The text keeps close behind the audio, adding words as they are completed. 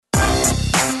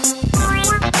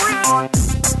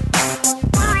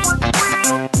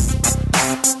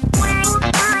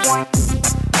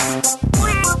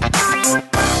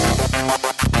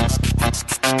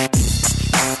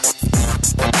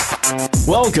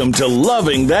Welcome to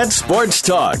Loving That Sports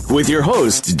Talk with your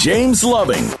host, James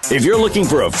Loving. If you're looking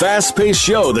for a fast-paced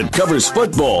show that covers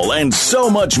football and so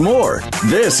much more,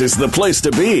 this is the place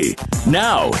to be.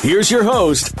 Now, here's your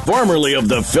host, formerly of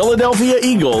the Philadelphia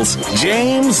Eagles,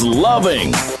 James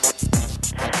Loving.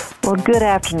 Well, good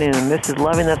afternoon. This is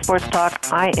Loving That Sports Talk.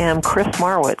 I am Chris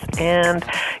Marwitz, and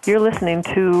you're listening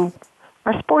to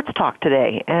our sports talk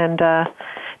today. And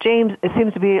James, it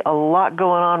seems to be a lot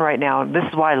going on right now. This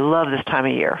is why I love this time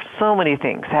of year. So many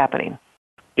things happening.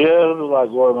 Yeah, there's a lot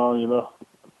going on,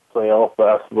 Playoff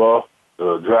basketball.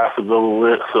 The draft is over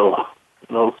with, so,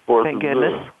 sports Thank is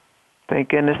goodness. good. Thank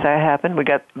goodness that happened. We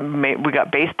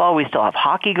got baseball. We still have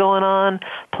hockey going on,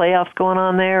 playoffs going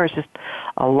on there. It's just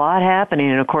a lot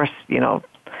happening. And, of course,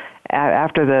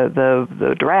 after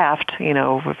the draft,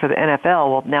 for the NFL,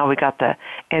 well, now we got the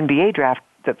NBA draft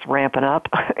that's ramping up,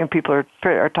 and people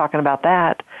are talking about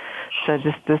that. So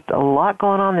just a lot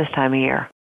going on this time of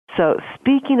year. So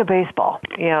speaking of baseball,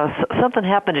 something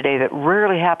happened today that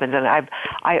rarely happens, and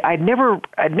I'd never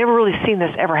really seen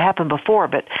this ever happen before.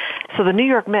 But so the New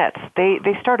York Mets,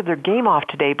 they started their game off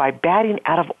today by batting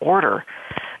out of order.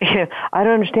 I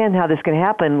don't understand how this can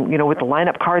happen, with the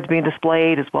lineup cards being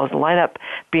displayed as well as the lineup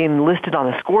being listed on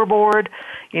the scoreboard,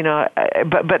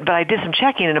 but I did some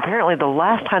checking, and apparently the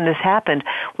last time this happened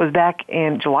was back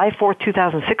in July 4th,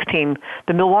 2016,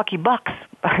 the Milwaukee Bucks.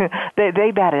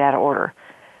 they batted out of order.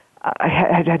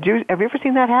 Have you ever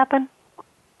seen that happen?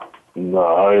 No,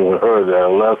 I haven't heard that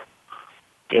unless,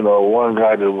 one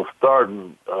guy that was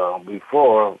starting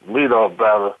before, leadoff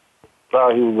batter,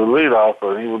 thought he was the leadoff,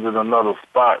 and he was in another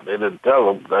spot. They didn't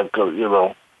tell him that could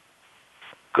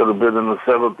have been in the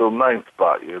 7th or 9th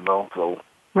spot, so.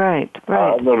 Right.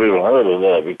 I've never even heard of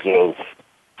that because,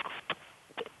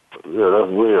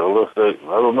 that's weird.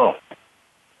 I don't know.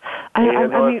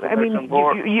 I mean,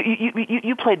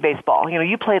 you played baseball.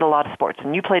 You played a lot of sports,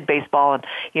 and you played baseball, and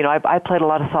I played a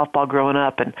lot of softball growing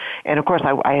up, and of course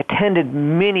I attended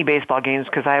many baseball games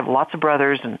because I have lots of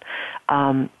brothers,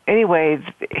 and anyways,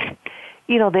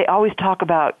 they always talk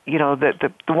about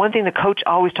the one thing the coach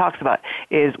always talks about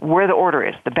is where the order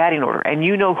is, the batting order, and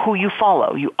who you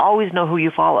follow. You always know who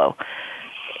you follow.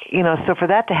 So for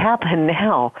that to happen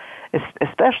now,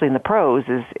 especially in the pros,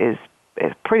 is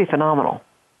pretty phenomenal.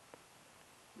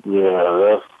 Yeah,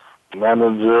 that's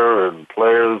manager and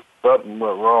players. Something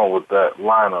went wrong with that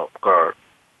lineup card.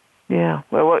 Yeah,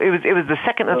 well, it was the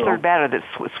second and third batter that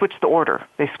switched the order.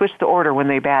 They switched the order when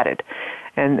they batted,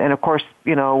 and of course,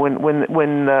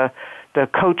 when the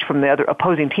coach from the other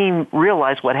opposing team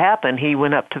realized what happened, he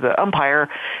went up to the umpire,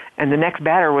 and the next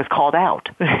batter was called out.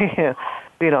 So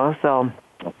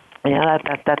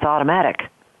that's automatic.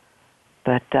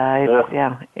 But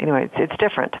anyway, it's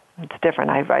different. It's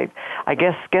different. I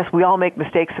guess we all make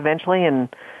mistakes eventually, and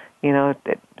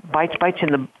it bites you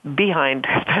in the behind,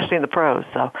 especially in the pros.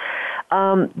 So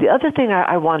the other thing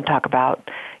I want to talk about,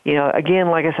 again,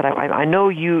 like I said, I know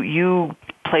you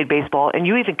played baseball, and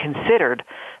you even considered,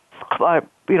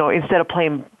 instead of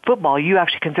playing football, you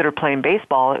actually considered playing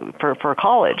baseball for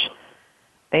college.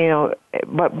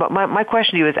 But my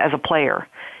question to you is, as a player,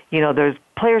 there's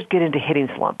players get into hitting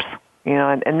slumps.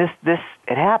 And this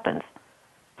it happens.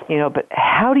 But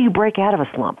how do you break out of a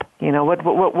slump?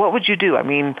 What would you do? I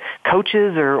mean,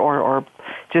 coaches or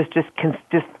just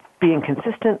being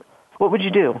consistent. What would you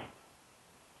do?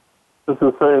 It's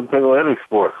the same thing with any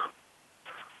sport.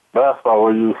 Basketball,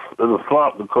 when you in a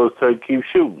slump, the coach say keep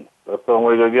shooting. That's the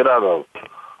only way to get out of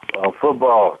it.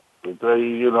 Football, they tell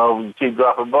you keep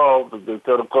dropping balls. They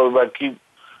tell the quarterback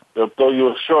they'll throw you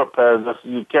a short pass just so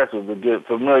you catch it to get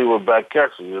familiar with back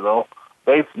catching,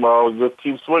 Baseball, just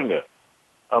keep swinging.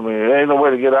 I mean, there ain't no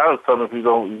way to get out of something if you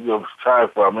don't try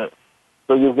from it.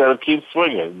 So you've got to keep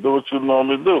swinging. Do what you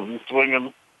normally do. If you're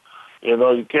swinging,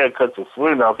 you can't cut your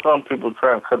swing. Now, some people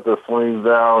try and cut their swings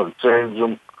down and change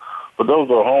them, but those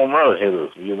are home run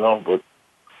hitters, but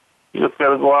you just got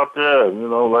to go out there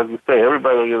and, like you say,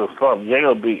 everybody will get a slump. You ain't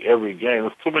going to beat every game.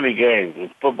 There's too many games.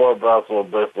 It's football, basketball,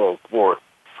 baseball, sports.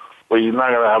 But you're not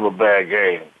going to have a bad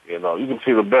game. You can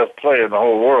see the best player in the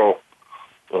whole world,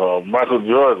 Michael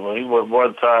Jordan. When he went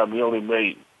one time, he only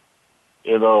made,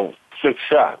 6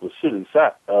 shots. But shit, he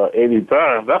shot 80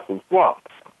 times. That's a slump.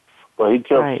 But he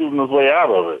kept shooting his way out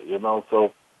of it,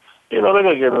 So, they're going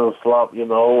to get in a slump, and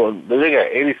they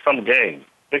got 80-some games.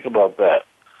 Think about that.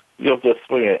 You have to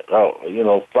swing it out,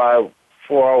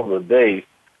 4 hours a day,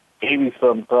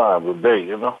 80-some times a day,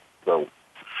 So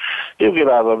you get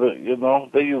out of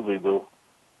it, They usually do.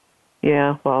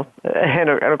 Yeah, well, and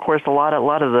of course, a lot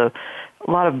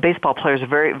of baseball players are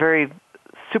very, very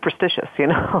superstitious,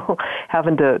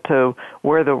 having to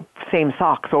wear the same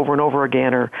socks over and over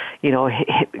again, or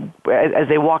as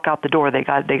they walk out the door, they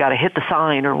got to hit the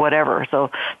sign or whatever. So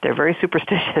they're very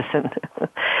superstitious, and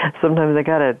sometimes they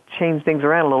got to change things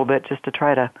around a little bit just to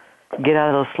try to get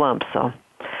out of those slumps. So,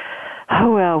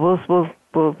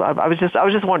 we'll I was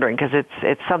just wondering, because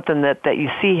it's something that you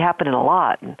see happening a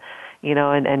lot, and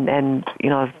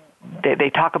they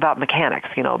talk about mechanics,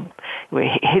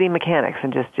 hitting mechanics,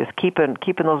 and just keeping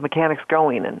those mechanics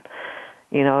going, and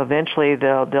eventually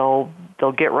they'll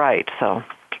get right. So,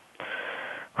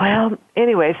 well,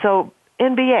 anyway, so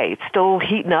NBA, it's still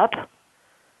heating up.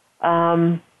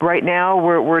 Right now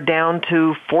we're down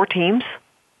to 4 teams,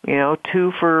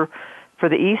 2 for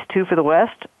the East, 2 for the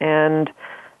West, and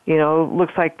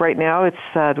looks like right now it's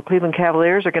the Cleveland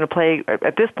Cavaliers are going to play.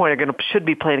 At this point, should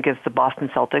be playing against the Boston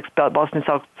Celtics. Boston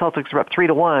Celtics are up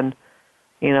 3-1,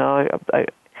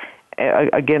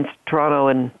 against Toronto,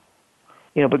 and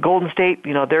but Golden State,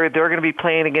 they're going to be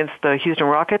playing against the Houston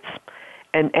Rockets.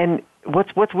 And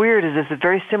what's weird is this is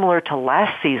very similar to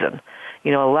last season.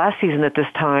 Last season at this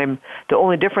time, the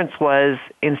only difference was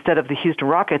instead of the Houston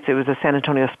Rockets, it was the San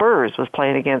Antonio Spurs was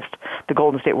playing against the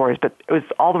Golden State Warriors, but it was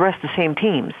all the rest of the same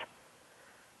teams.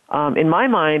 In my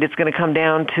mind, it's going to come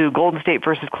down to Golden State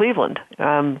versus Cleveland,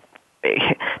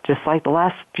 just like the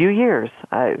last few years.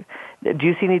 Do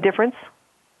you see any difference?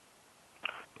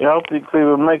 Yeah, I don't think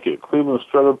Cleveland make it. Cleveland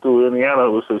struggled through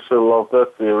Indiana, which they should have lost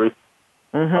that series.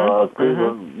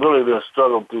 Cleveland really didn't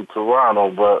struggle through Toronto,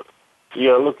 but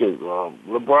yeah, look at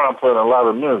LeBron playing a lot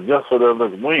of minutes just for them to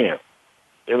win.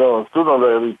 And sooner or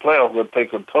later, these playoffs will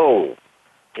take a toll.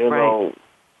 Right.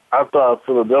 I thought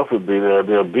Philadelphia would be there.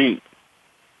 They'll beat.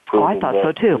 Oh, I thought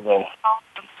so too.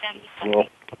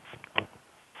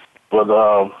 But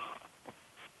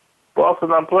Boston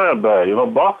not playing bad.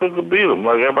 Boston could beat them.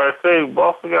 Like everybody say,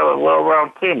 Boston got a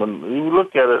well-rounded team. And you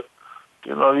look at it,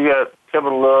 you got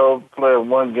Kevin Love playing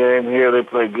one game here. They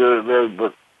play good there,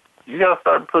 but you got to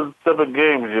start putting 7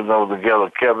 games, together,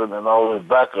 Kevin, and all his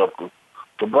backup.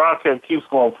 LeBron can't keep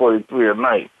scoring 43 a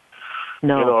night.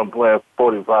 No. And playing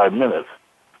 45 minutes.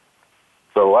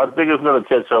 So I think it's going to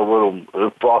catch up with them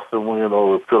if Boston win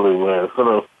or if Philly win. It's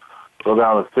going to go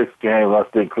down to 6 games. I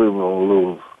think Cleveland will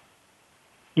lose.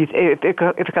 If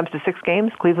it comes to 6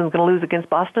 games, Cleveland's going to lose against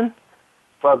Boston?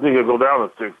 I think it'll go down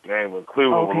to 6 games, and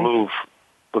Cleveland will lose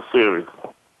the series.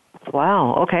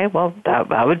 Wow. Okay. Well,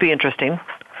 that would be interesting.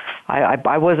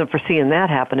 I wasn't foreseeing that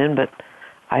happening, but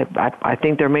I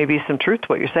think there may be some truth to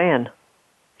what you're saying.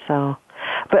 So,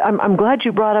 but I'm glad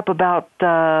you brought up about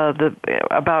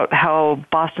about how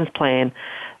Boston's playing,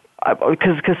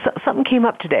 because something came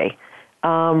up today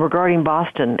regarding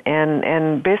Boston,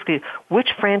 and basically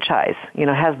which franchise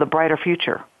has the brighter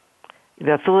future,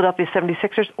 the Philadelphia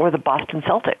 76ers or the Boston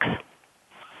Celtics?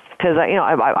 Because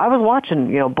I was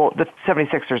watching both the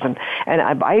 76ers, and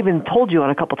I even told you on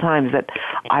a couple times that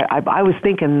I was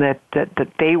thinking that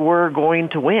they were going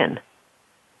to win.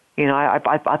 I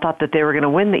thought that they were going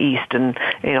to win the East and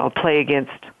play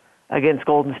against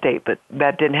Golden State, but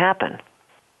that didn't happen.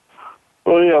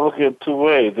 Well, yeah, look at 2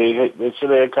 ways. They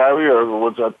should have had Kyrie Irving,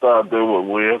 which I thought they would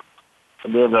win,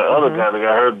 and then the other guy that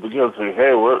got hurt at the beginning,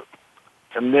 Hayward,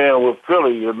 and then with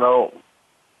Philly,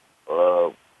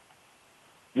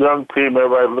 young team,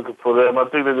 everybody looking for them. I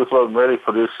think they just wasn't ready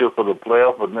for this year for the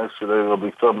playoff, but next year they're going to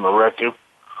be something to reckon.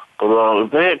 But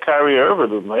if they had Kyrie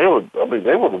Irving, they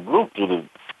would have blew through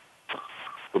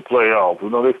the playoff.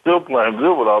 They're still playing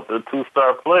good without their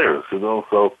 2-star players,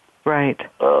 so. Right.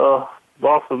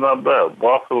 Boston's not bad.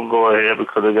 Boston will go ahead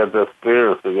because they got that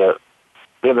experience. They got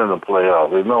been in the playoff.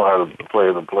 They know how to play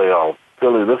in the playoff.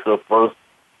 Philly, this is the first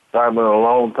time in a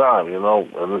long time, and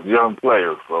it's young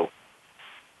players, so.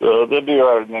 They'll be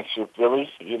all right next year, Phillies,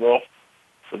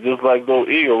 But just like those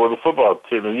Eagles with the football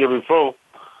team, the year before,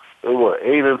 they were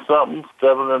 8-something,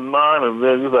 7-9, and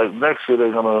then it's like next year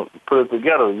they're going to put it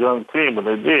together, a young team, and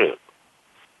they did.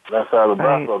 That's how the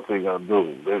basketball team going to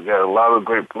do. They've got a lot of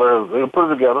great players. They'll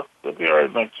put it together. They'll be all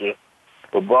right next year.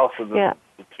 But Boston is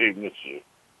the team this year.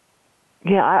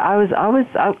 Yeah, I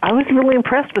was really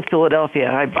impressed with Philadelphia.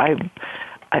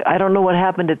 I don't know what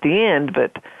happened at the end,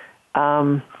 but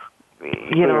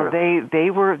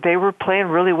they were playing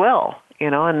really well,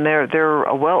 and they're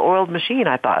a well-oiled machine,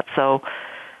 I thought. So,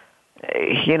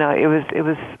 it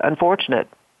was unfortunate,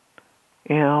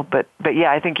 but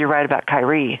yeah, I think you're right about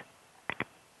Kyrie.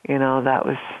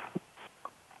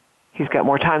 He's got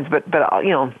more times, but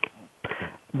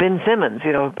Ben Simmons,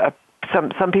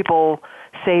 some people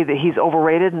say that he's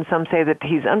overrated and some say that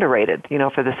he's underrated,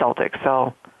 for the Celtics.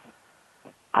 So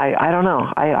I don't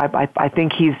know. I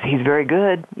think he's very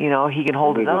good. He can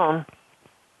hold his own.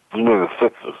 You mean the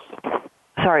Sixers?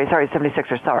 Sorry,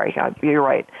 76ers. Sorry, you're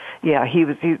right. Yeah, he's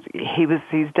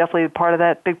definitely big part of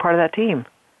that team.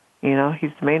 You know,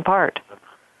 he's the main part.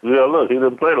 Yeah, look, he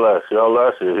didn't play last year. All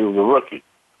last year, he was a rookie.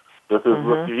 This is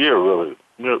rookie year, really.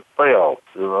 Playoffs,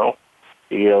 you know.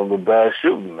 He has the bad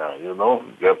shooting now, you know.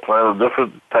 They're playing a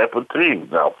different type of team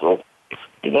now, so,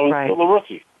 you know, he's still a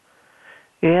rookie.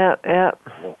 Yeah.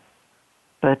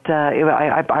 But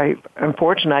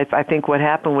unfortunately, I think what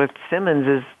happened with Simmons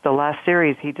is the last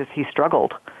series he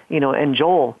struggled, you know, and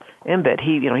Joel Embiid,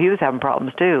 he was having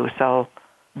problems too. So,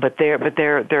 but they're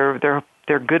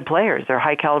good players. They're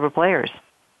high caliber players.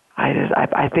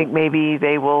 I think maybe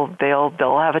they'll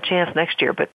have a chance next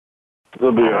year. But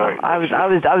they'll be all right. I was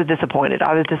disappointed.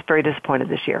 I was just very disappointed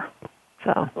this year.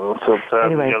 So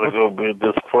sometimes you gotta go be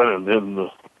disappointed.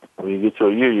 Then when you get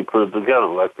your year, you put it together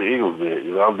like the Eagles did.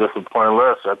 You know, I'm disappointed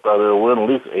last year. I thought they would win at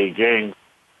least 8 games.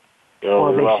 You know,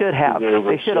 well, they should have.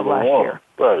 They should have last year.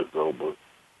 Right, so, but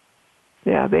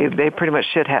yeah, they pretty much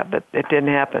should have, but it didn't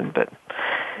happen. But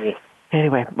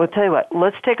anyway, we'll tell you what.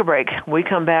 Let's take a break. When we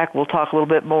come back, we'll talk a little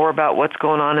bit more about what's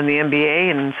going on in the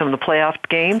NBA and some of the playoff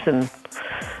games, and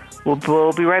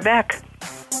we'll be right back.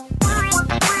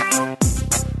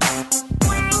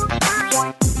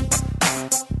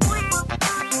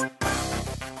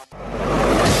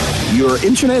 Your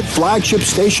internet flagship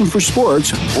station for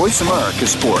sports, Voice America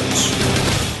Sports.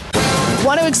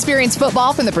 Want to experience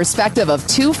football from the perspective of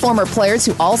 2 former players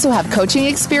who also have coaching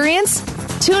experience?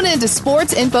 Tune in to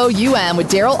Sports Info UM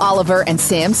with Daryl Oliver and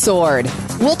Sam Sword.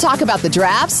 We'll talk about the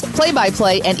drafts,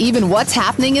 play-by-play, and even what's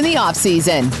happening in the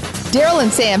offseason. Daryl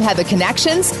and Sam have the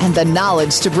connections and the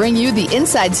knowledge to bring you the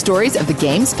inside stories of the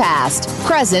game's past,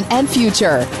 present, and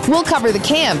future. We'll cover the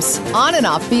camps, on and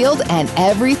off field, and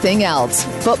everything else,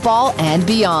 football and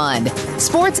beyond.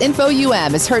 Sports Info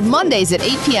UM is heard Mondays at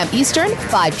 8 p.m. Eastern,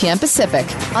 5 p.m. Pacific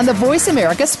on the Voice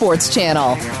America Sports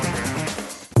Channel.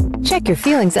 Check your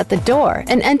feelings at the door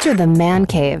and enter the Man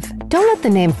Cave. Don't let the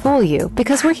name fool you,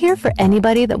 because we're here for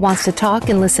anybody that wants to talk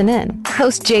and listen in.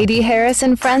 Host J.D. Harris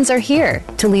and friends are here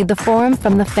to lead the forum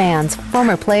from the fans,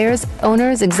 former players,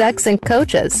 owners, execs, and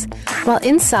coaches. While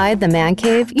inside the Man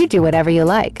Cave, you do whatever you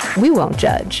like. We won't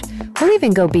judge. We'll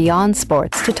even go beyond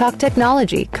sports to talk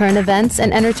technology, current events,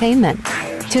 and entertainment.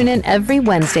 Tune in every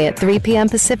Wednesday at 3 p.m.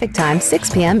 Pacific Time,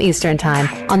 6 p.m. Eastern Time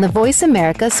on the Voice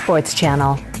America Sports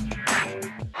Channel.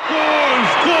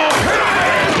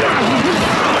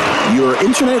 Your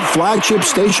internet flagship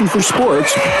station for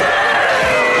sports,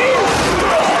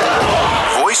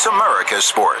 Voice America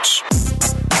Sports.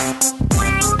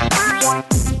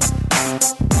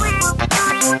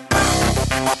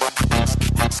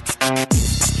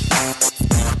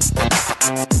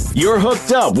 You're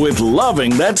hooked up with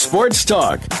Loving That Sports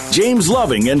Talk. James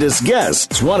Loving and his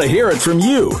guests want to hear it from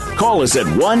you. Call us at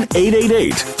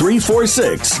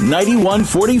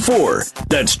 1-888-346-9144.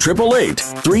 That's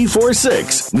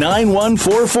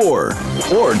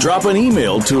 888-346-9144. Or drop an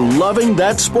email to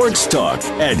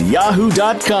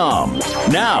lovingthatsportstalk@yahoo.com.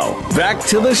 Now, back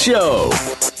to the show.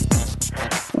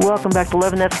 Welcome back to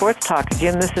Loving That Sports Talk.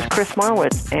 Again, this is Chris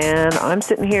Marwitz, and I'm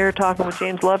sitting here talking with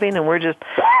James Loving, and we're just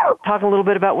talking a little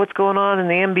bit about what's going on in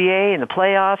the NBA and the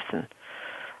playoffs and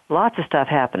lots of stuff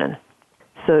happening.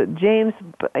 So, James,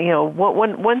 you know,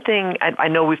 one thing I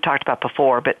know we've talked about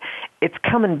before, but it's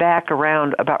coming back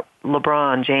around about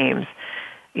LeBron James,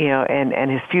 you know,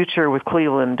 and his future with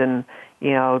Cleveland, and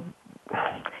you know,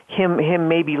 him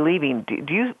maybe leaving.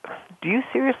 Do you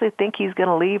seriously think he's going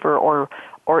to leave, or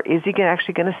is he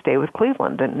actually going to stay with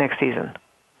Cleveland next season?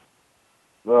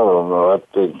 I don't know. I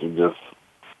think he just,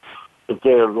 if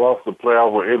they had lost the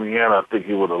playoff with Indiana, I think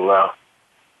he would have left.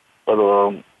 But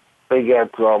they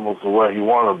got to almost where he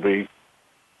want to be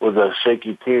with that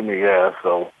shaky team he has.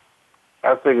 So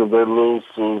I think if they lose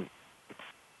to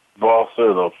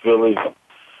Boston or Philly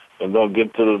and don't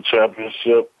get to the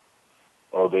championship,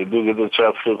 or they do get to the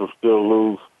championship and still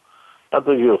lose, I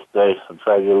think he'll stay and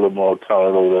try to get a little more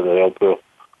talent over there to help him.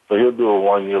 So he'll do it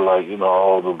 1 year like, you know,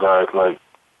 all the guys like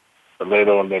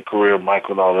later in their career,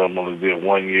 Michael and all them only did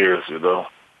 1 year, you know.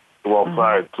 They won't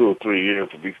fire 2 or 3 years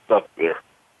to be stuck there.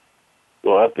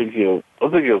 So I think he'll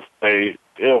stay.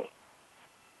 Yeah,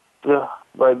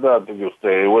 right now I think he'll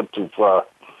stay. He went too far.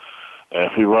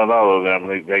 And if he run out of them,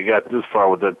 they got this far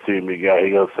with that team he got.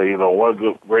 He got to say, you know, one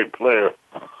great player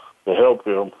to help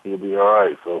him, he'll be all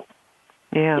right. So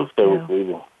he'll stay with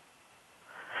Cleveland.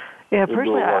 Yeah,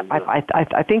 personally,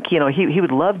 I think, you know, he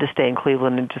would love to stay in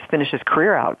Cleveland and just finish his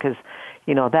career out because,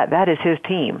 you know, that is his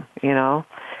team, you know,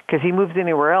 because he moves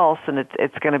anywhere else and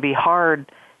it's going to be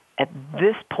hard at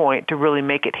this point to really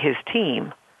make it his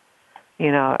team.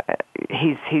 You know,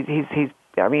 he's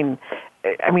I mean,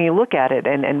 you look at it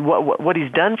and what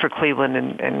he's done for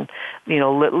Cleveland and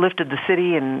lifted the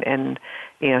city and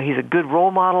he's a good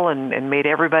role model and made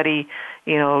everybody,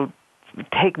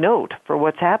 take note for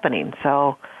what's happening.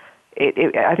 So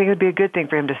I think it would be a good thing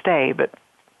for him to stay, but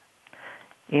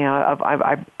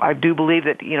I do believe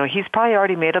that, he's probably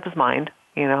already made up his mind,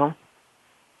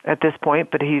 at this point,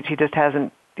 but he just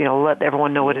hasn't, let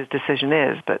everyone know what his decision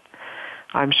is. But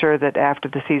I'm sure that after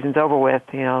the season's over with,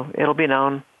 it'll be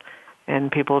known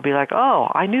and people will be like, oh,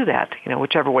 I knew that,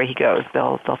 whichever way he goes,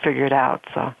 they'll figure it out.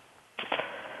 So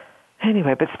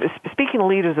anyway, but speaking of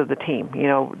leaders of the team,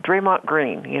 Draymond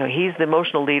Green, he's the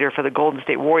emotional leader for the Golden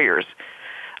State Warriors.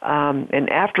 And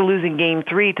after losing Game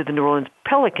 3 to the New Orleans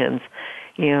Pelicans,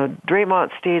 Draymond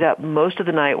stayed up most of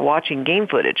the night watching game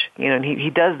footage. And he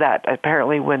does that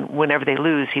apparently whenever they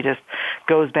lose. He just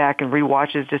goes back and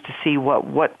rewatches just to see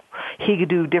what he could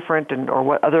do different or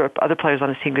what other players on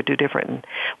his team could do different. And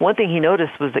one thing he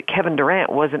noticed was that Kevin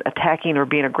Durant wasn't attacking or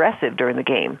being aggressive during the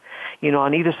game,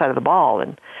 on either side of the ball.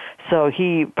 And so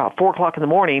about 4 o'clock in the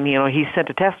morning, he sent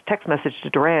a text message to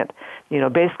Durant,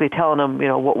 basically telling him,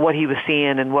 what he was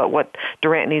seeing and what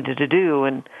Durant needed to do.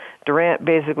 And Durant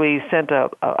basically sent a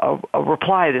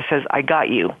reply that says, I got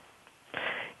you.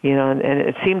 And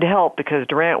it seemed to help because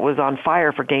Durant was on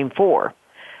fire for Game 4.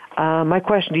 My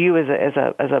question to you as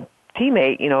a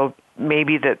teammate,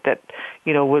 maybe that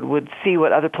would see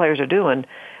what other players are doing.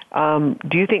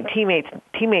 Do you think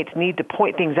teammates need to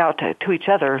point things out to each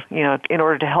other, in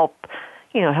order to help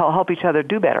each other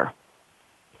do better?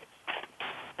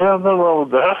 Yeah, nothing wrong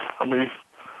with that. I mean,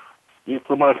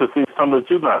 somebody could see something that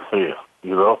you're not seeing,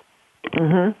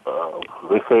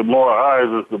 Mm-hmm. They say more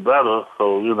eyes is the better,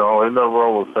 so, ain't nothing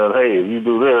wrong with saying, hey, if you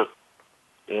do this,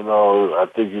 I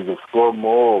think you can score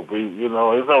more, ain't nothing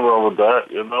wrong with that,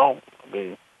 I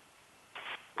mean,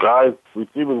 guys,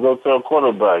 receivers go tell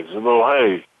quarterbacks,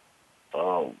 hey,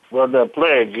 run that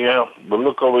play again, but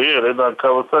look over here, they're not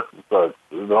covering such and such,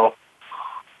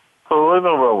 So ain't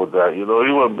nothing wrong with that, He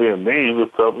wasn't being mean, he was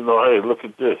telling, hey, look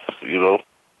at this,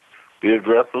 be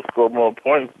aggressive, score more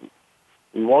points.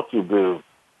 We want you to be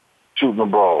shooting the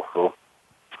ball, so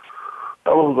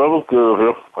that was good of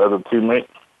him as a teammate.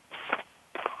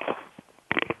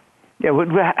 Yeah.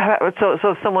 So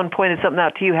if someone pointed something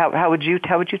out to you, how would you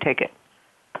take it?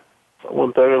 I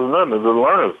wouldn't take it as nothing. It's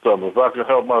learning something. If I can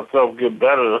help myself get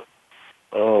better,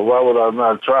 why would I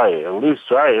not try it? At least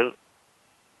try it.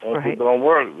 And if it don't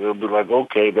work, they'll be like,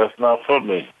 okay, that's not for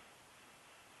me.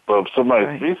 But if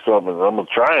somebody sees something, I'm gonna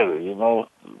try it.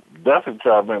 Definitely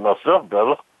try to make myself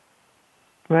better.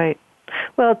 Right.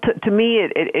 Well, to me,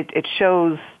 it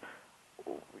shows,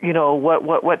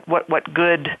 what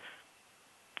good,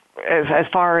 as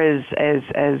far as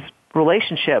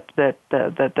relationship that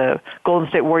the Golden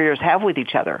State Warriors have with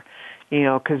each other.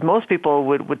 Because most people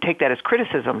would take that as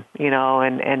criticism,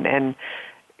 and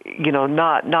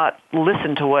not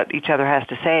listen to what each other has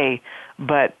to say,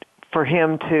 but for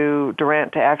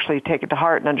Durant to actually take it to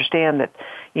heart and understand that,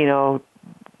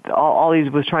 all he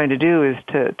was trying to do is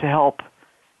to help,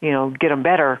 get him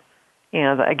better.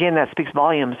 Again, that speaks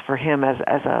volumes for him as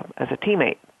a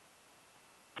teammate.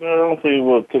 I don't think he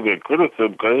would take it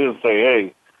criticism because he didn't say,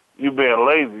 hey, you being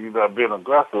lazy, you're not being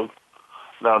aggressive.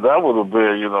 Now, that would have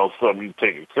been, something you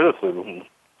take criticism.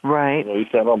 Right. He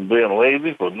said, I'm being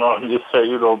lazy, but no, he just said,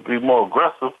 be more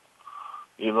aggressive.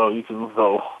 You can,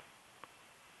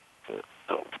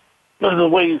 there's the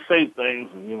way you say things,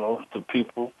 to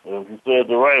people. If you say it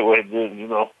the right way, then,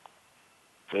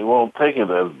 they won't take it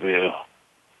as being.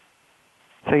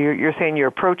 So you're saying your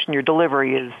approach and your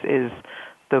delivery is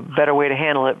the better way to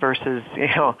handle it versus,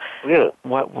 Yeah.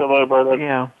 What? I tell everybody that,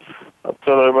 yeah. I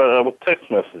tell everybody that with text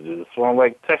messages. So I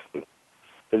like texting.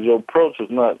 Because your approach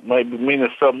might be meaning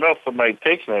something else. Somebody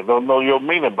taking it don't know your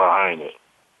meaning behind it.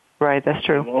 Right. That's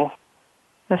true.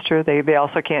 That's true. They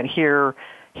also can't hear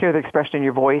the expression in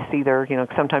your voice either.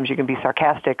 Sometimes you can be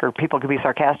sarcastic, or people can be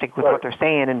sarcastic with what they're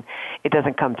saying, and it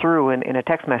doesn't come through in a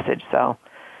text message. So,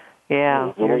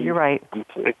 yeah, you're right.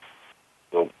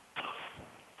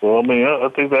 So I mean, I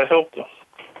think that helped them.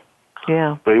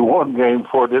 Yeah. They won Game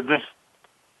 4, didn't they?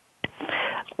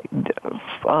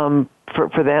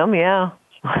 For them, yeah.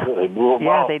 Yeah, they blew them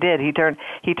out. They did. He turned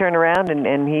around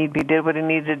and he did what he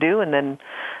needed to do, and then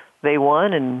they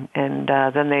won, and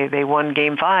then they won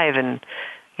Game 5 and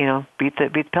beat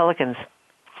the Pelicans.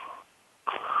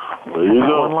 There you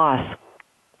go. One loss.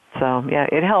 So yeah,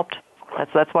 it helped.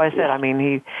 That's why I said. I mean,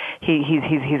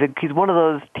 he's one of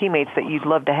those teammates that you'd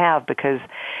love to have because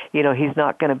he's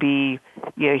not going to be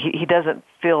he doesn't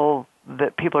feel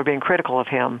that people are being critical of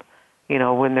him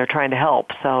when they're trying to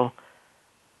help. So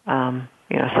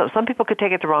You know, so some people could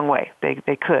take it the wrong way.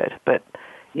 They could, but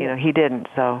you know, he didn't.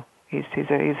 So he's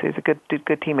a good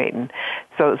teammate. And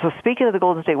so speaking of the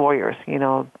Golden State Warriors, you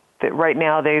know, that right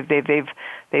now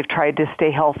they've tried to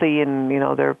stay healthy, and you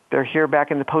know they're here back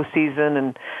in the postseason,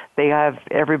 and they have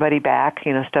everybody back.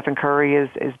 You know, Stephen Curry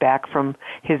is back from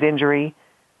his injury,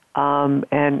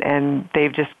 and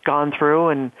they've just gone through,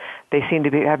 and they seem to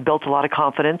have built a lot of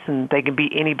confidence, and they can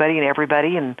beat anybody and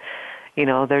everybody, and you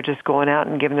know they're just going out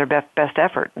and giving their best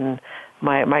effort. And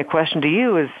my question to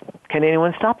you is, can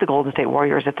anyone stop the Golden State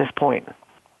Warriors at this point?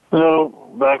 You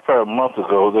know, back a month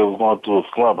ago, they were going through a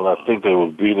slump, and I think they were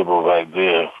beatable right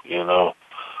there, you know.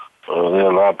 They had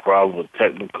a lot of problems with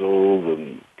technicals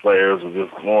and players were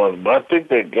just going. But I think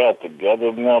they got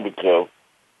together now because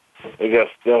they got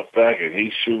Steph back, and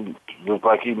he's shooting just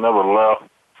like he never left.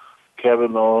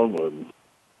 Kevin on and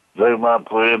Draymond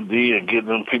playing D and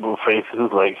getting in people's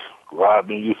faces like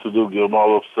Rodney used to do, get them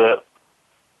all upset.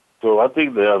 So I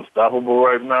think they're unstoppable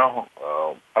right now.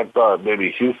 I thought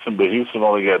maybe Houston, but Houston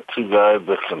only got two guys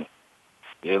that can,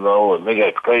 you know, and they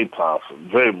got Klay Thompson,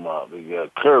 Draymond, they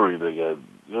got Curry, they got,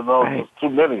 you know, right. There's too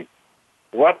many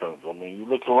weapons. I mean, you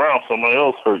look around, somebody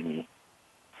else hurting you.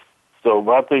 So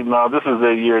I think now this is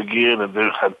their year again, and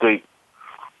then I think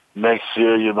next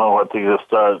year, you know, I think they'll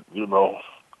start, you know,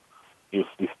 you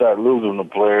start losing the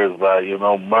players by, you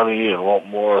know, money and want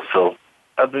more. So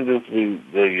I think this will be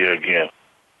their year again.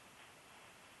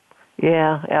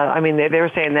 Yeah, I mean they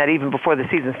were saying that even before the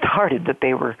season started that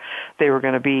they were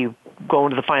going to be going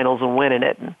to the finals and winning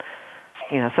it. And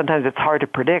you know, sometimes it's hard to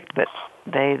predict, but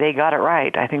they got it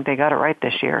right. I think they got it right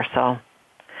this year. So,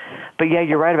 but yeah,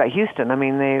 you're right about Houston. I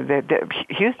mean,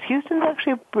 Houston's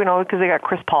actually, you know, because they got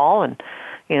Chris Paul, and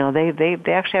you know they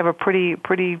actually have a pretty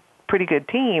good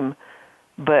team,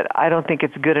 but I don't think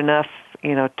it's good enough,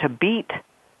 you know, to beat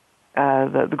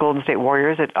the Golden State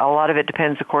Warriors. A lot of it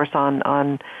depends, of course,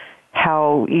 on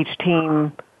how each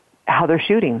team, how they're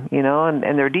shooting, you know,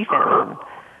 and their defense. And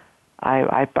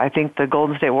I think the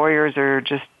Golden State Warriors are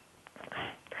just,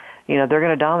 you know, they're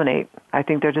going to dominate. I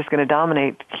think they're just going to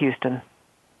dominate Houston,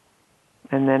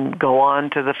 and then go on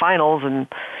to the finals. And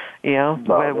you know,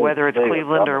 whether it's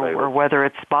Cleveland or whether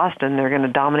it's Boston, they're going to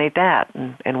dominate that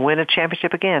and win a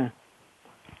championship again.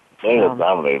 They're going to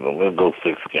dominate them. They'll go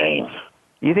 6 games.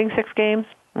 You think 6 games?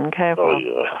 Okay. Oh,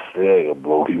 yeah. They ain't going to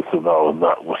blow Houston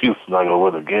out. Houston's not going to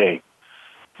win a game.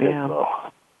 Yeah.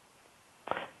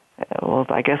 Well,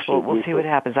 I guess we'll see what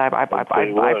happens. I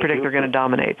predict they're going to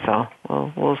dominate, so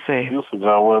we'll see. Houston's going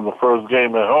to win the first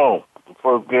game at home. The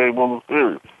first game on the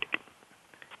series.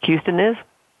 Houston is?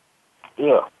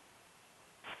 Yeah.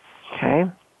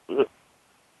 Okay.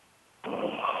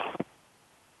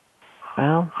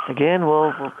 Well, again,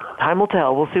 time will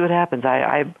tell. We'll see what happens.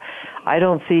 I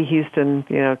don't see Houston,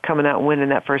 you know, coming out and winning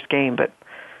that first game, but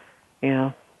you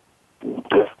know,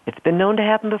 it's been known to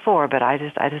happen before, but I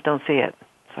just don't see it.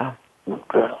 So.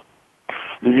 Okay.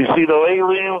 Did you see the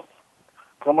aliens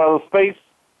come out of space?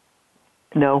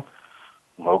 No.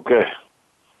 Okay.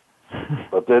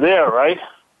 But they're there, right?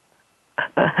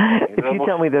 If you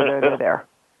tell me they're there.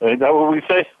 Ain't that what we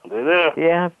say? They're there.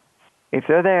 Yeah. If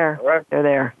they're there, right. They're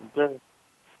there. Okay.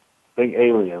 Think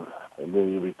aliens, and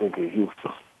then you'll be thinking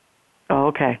Houston. Oh,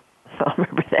 okay. I'll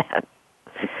remember that.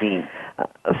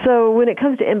 So when it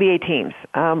comes to NBA teams,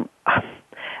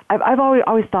 I've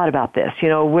always thought about this. You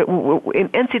know, in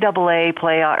NCAA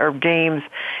play or games,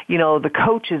 you know, the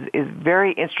coach is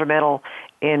very instrumental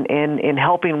in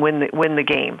helping win the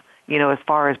game. You know, as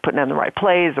far as putting on the right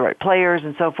plays, the right players,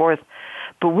 and so forth.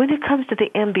 But when it comes to the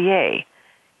NBA,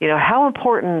 you know, how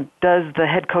important does the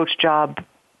head coach job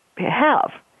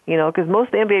have? You know, because most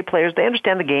of the NBA players, they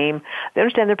understand the game, they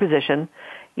understand their position.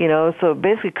 You know, so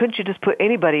basically, couldn't you just put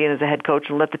anybody in as a head coach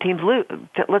and let the teams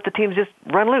just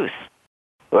run loose?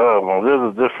 Well,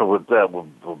 there's a difference with that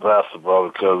with basketball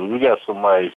because if you got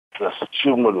somebody that's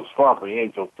shooting with a slump and he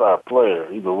ain't your star player,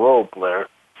 he's a role player,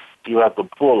 you have to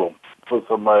pull him, put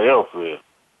somebody else in.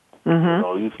 Mm-hmm. You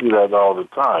know, you see that all the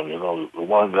time. You know, the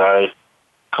one guy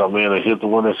come in and hit the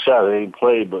winning shot. He ain't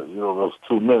played, but, you know, those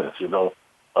 2 minutes, you know.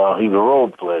 He's a role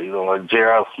player, you know, like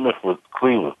J.R. Smith with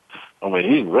Cleveland. I mean,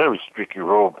 he's a very streaky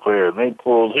role player, and they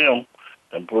pulled him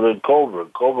and put in Culver.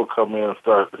 Culver come in and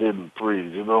start hitting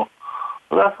threes, you know.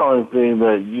 But that's the only thing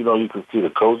that, you know, you can see the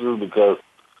coaches because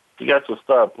you got your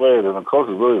star players, and the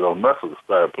coaches really don't mess with the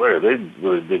star players. They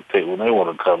really dictate when they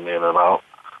want to come in and out.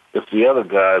 It's the other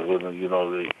guys, when, you know,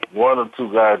 the 1 or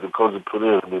 2 guys the coaches put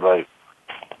in and be like,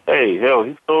 hey, hell,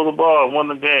 he stole the ball and won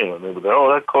the game. And they be like,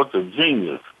 oh, that coach is a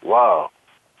genius. Wow.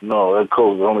 No, that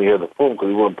coach only had the pull because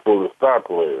he wouldn't pull the star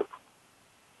players.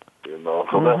 You know,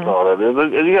 so that's all that is.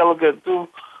 And you got to look at, too,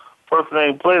 person that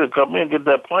ain't played to come in and get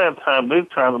that playing time. They're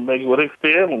trying to make it where they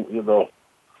stay in,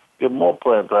 get more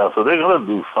playing time. So they're going to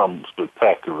do something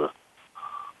spectacular,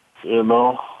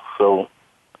 So,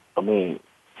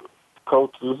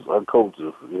 coaches are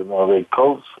coaches. They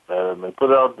coach and they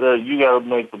put out there, you got to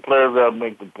make the players got to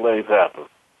make the plays happen.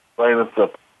 Plain and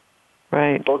simple.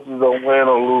 Right. Coaches don't win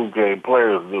or lose game.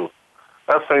 Players do.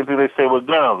 That's the same thing they say with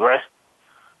guns, right?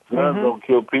 Guns don't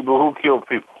kill people. Who kill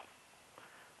people?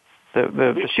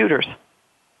 The shooters.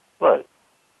 Right.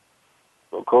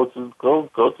 So coaches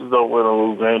don't win or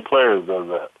lose game. Players does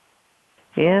that.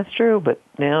 Yeah, it's true. But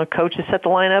coaches set the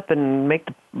lineup and make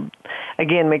the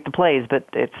plays. But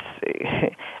it's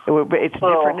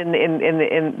different in the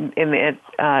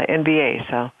NBA.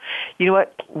 So, you know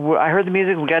what? I heard the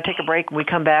music. We got to take a break. When we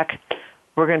come back,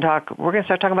 we're going to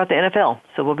start talking about the NFL.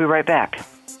 So we'll be right back.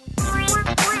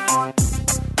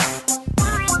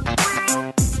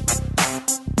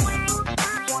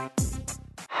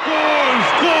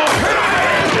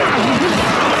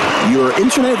 Your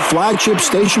internet flagship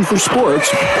station for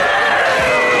sports.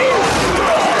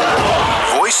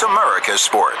 Voice America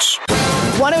Sports.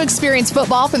 Want to experience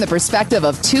football from the perspective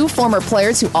of two former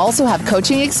players who also have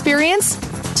coaching experience?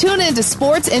 Tune in to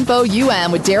Sports Info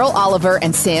UM with Daryl Oliver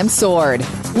and Sam Sword.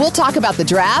 We'll talk about the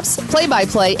drafts,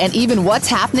 play-by-play, and even what's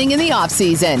happening in the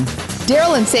offseason.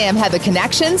 Daryl and Sam have the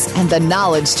connections and the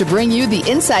knowledge to bring you the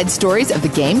inside stories of the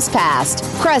game's past,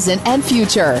 present, and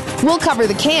future. We'll cover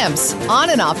the camps,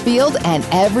 on and off field, and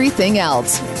everything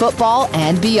else, football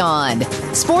and beyond.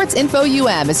 Sports Info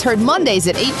UM is heard Mondays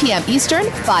at 8 p.m. Eastern,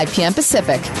 5 p.m.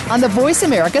 Pacific on the Voice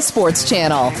America Sports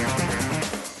Channel.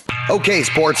 Okay,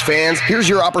 sports fans, here's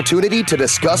your opportunity to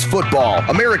discuss football,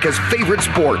 America's favorite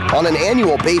sport. On an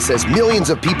annual basis, millions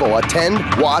of people attend,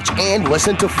 watch, and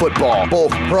listen to football,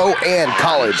 both pro and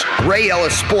college. Ray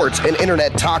Ellis Sports, an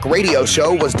internet talk radio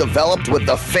show, was developed with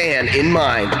the fan in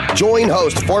mind. Join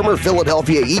host, former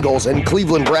Philadelphia Eagles and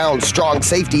Cleveland Browns strong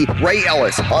safety Ray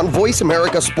Ellis on Voice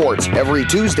America Sports every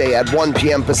Tuesday at 1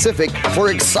 p.m. Pacific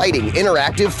for exciting,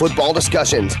 interactive football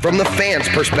discussions from the fans'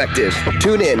 perspective.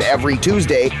 Tune in every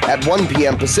Tuesday at 1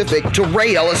 p.m. Pacific to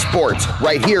Ray Ellis Sports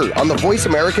right here on the Voice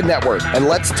America Network, and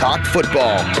let's talk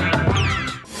football.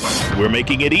 We're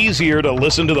making it easier to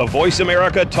listen to the Voice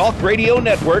America Talk Radio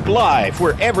Network live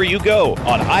wherever you go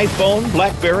on iPhone,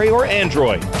 BlackBerry, or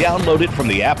Android. Download it from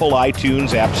the Apple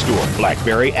iTunes App Store,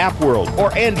 BlackBerry App World,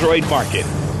 or Android Market.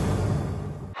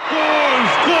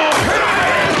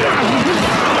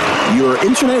 Your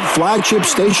internet flagship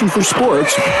station for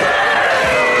sports.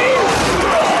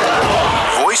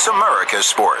 Voice America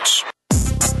Sports.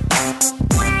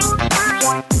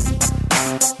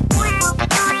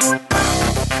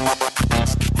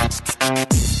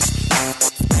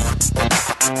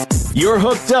 You're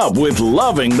hooked up with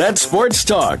Loving That Sports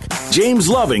Talk. James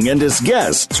Loving and his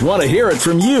guests want to hear it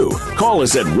from you. Call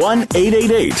us at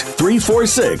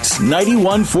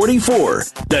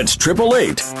 1-888-346-9144. That's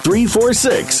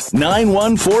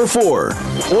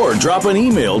 888-346-9144. Or drop an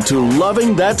email to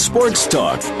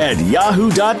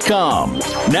lovingthatsportstalk@yahoo.com.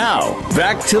 Now,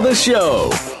 back to the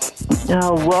show.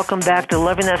 Welcome back to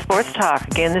Loving That Sports Talk.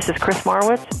 Again, this is Chris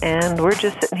Marwitz, and we're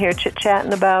just sitting here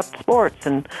chit-chatting about sports.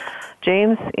 And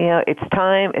James, it's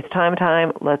time.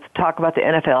 Let's talk about the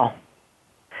NFL.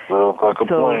 Well, like a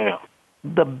plan.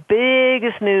 The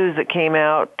biggest news that came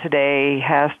out today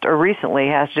recently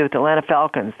has to do with the Atlanta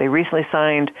Falcons. They recently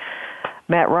signed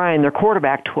Matt Ryan, their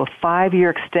quarterback, to a 5-year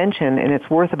extension, and it's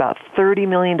worth about $30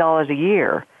 million a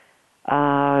year.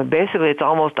 Basically, it's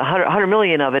almost $100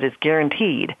 million of it is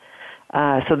guaranteed.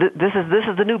 So this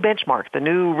is the new benchmark, the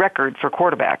new record for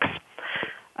quarterbacks.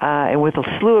 And with a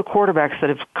slew of quarterbacks that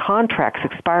have contracts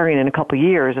expiring in a couple of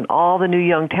years and all the new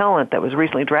young talent that was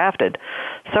recently drafted,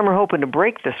 some are hoping to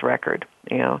break this record,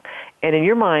 And in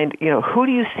your mind, who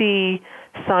do you see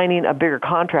signing a bigger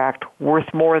contract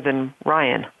worth more than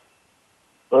Ryan?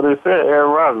 Well, they said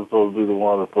Aaron Rodgers is supposed to be the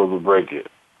one that's supposed to break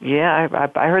it. Yeah,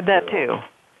 I heard that too.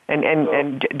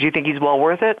 And do you think he's well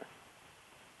worth it?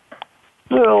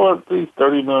 You know what? These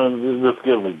 $30 million is just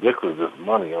getting ridiculous. This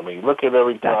money. I mean, look at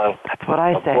every time. That's what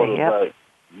I say. Yep.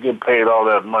 Get paid all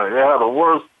that money. They have the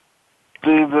worst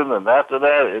season, and after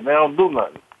that, and they don't do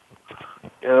nothing.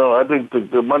 I think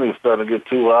the money is starting to get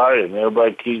too high, and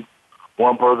everybody keeps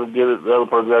one person get it, the other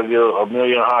person got to get $1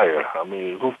 million higher. I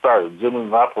mean, who started? Jimmy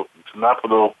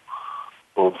Garoppolo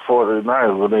for the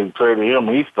 49ers when they traded him.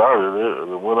 He started it,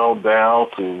 and it went on down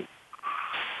to.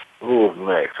 Who was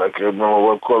next? I can't remember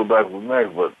what quarterback was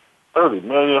next, but $30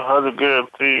 million, 100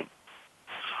 guaranteed.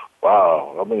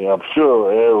 Wow. I mean, I'm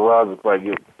sure Aaron Rodgers might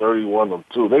get 31 or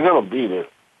 2. They're going to beat it.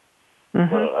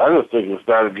 Mm-hmm. I just think it's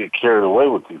starting to get carried away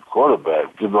with these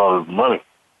quarterbacks, getting all this money.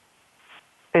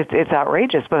 It's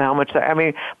outrageous, but how much? I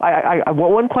mean,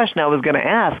 one question I was going to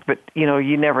ask, but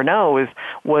you never know,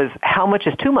 was how much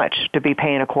is too much to be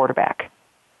paying a quarterback?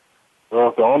 Well,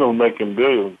 if the owner making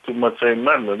billions, too much ain't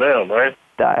nothing to them, right?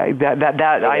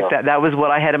 That was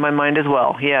what I had in my mind as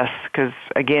well. Yes, because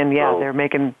again, they're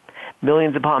making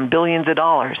millions upon billions of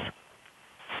dollars.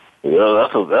 Yeah,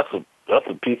 that's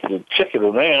a piece of the chicken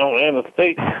of them and the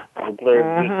steak. The players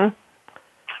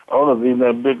Mm-hmm. Owners eating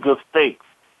that big good steak.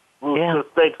 Rooster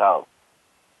Steakhouse.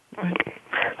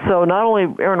 So not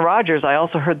only Aaron Rodgers, I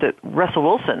also heard that Russell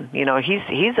Wilson,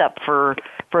 he's up for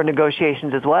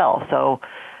negotiations as well. So,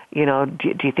 do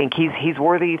you think he's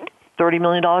worthy $30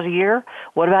 million a year?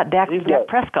 What about Dak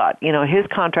Prescott? His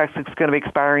contract is going to be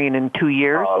expiring in 2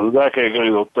 years. Dak ain't going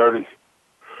to go 30.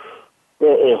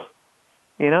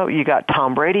 You got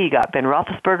Tom Brady, you got Ben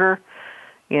Roethlisberger,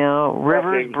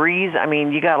 Rivers, Breeze. I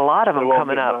mean, you got a lot of them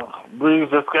coming up. Breeze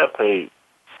just got paid.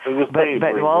 His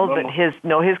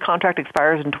contract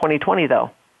expires in 2020 though.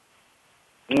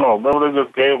 No, remember they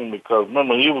just gave him because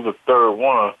he was the third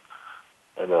one,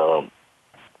 and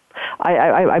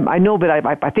I know, but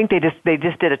I think they just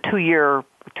did a 2-year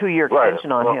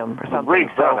extension on him or something. Breeze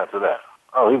done after that.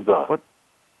 Oh, he's done. What?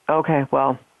 Okay,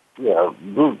 well. Yeah,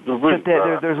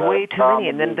 there's way too many,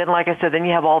 and then like I said, then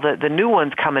you have all the new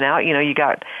ones coming out. You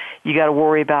got to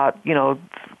worry about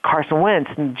Carson Wentz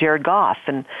and Jared Goff,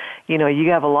 and you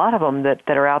have a lot of them that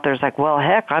are out there. It's like, well,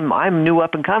 heck, I'm new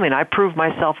up and coming. I proved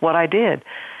myself what I did.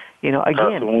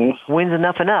 Again, wins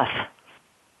enough.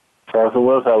 Carson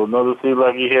Wentz have another season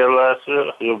like he had last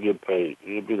year. He'll get paid.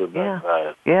 He'll be the best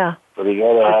guy. Yeah. But he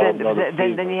got to have another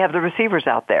season. Then you have the receivers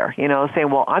out there, saying,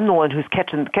 well, I'm the one who's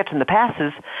catching the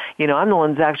passes. I'm the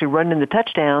one who's actually running the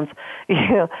touchdowns.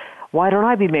 Why don't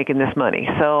I be making this money?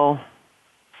 So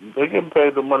they get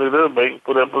paid the money they make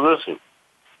for that position.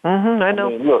 Mm-hmm.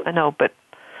 I know,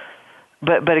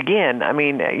 but again, I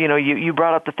mean, you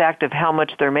brought up the fact of how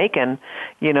much they're making,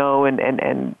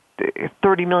 and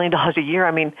 $30 million a year.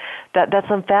 I mean, that's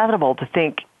unfathomable to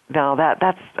think. No,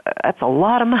 that's a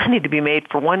lot of money to be made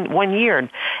for one year,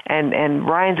 and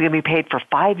Ryan's going to be paid for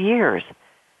 5 years.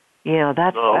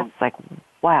 That's like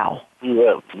wow. You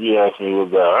asked me what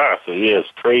that. I said, it's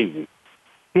crazy.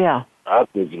 Yeah, I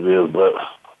think it is, but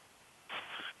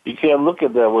you can't look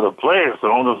at that with a player.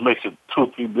 So owners make it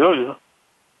 $2-3 billion,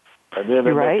 and then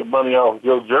they make the money off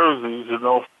your jerseys.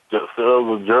 Sell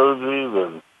the jerseys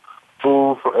and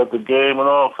food at the game and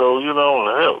all. So,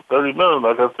 hell, $30 million,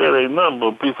 like I said, ain't nothing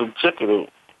but a piece of chicken.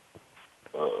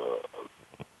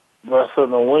 That's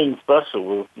in a wing special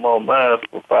with small mass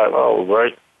for $5,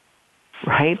 right?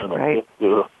 Right.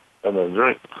 And a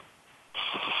drink.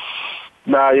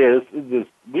 It's just,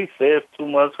 we say it's too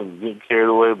much and get carried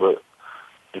away, but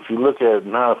if you look at it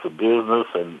now, it's a business,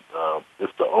 and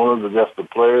it's the owners against the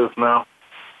players now.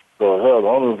 So, hell, the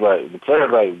owners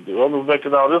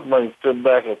making all this money sitting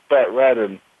back and fat rat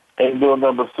and ain't doing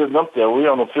nothing but sitting up there. We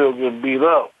on the field getting beat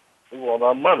up. We want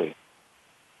our money.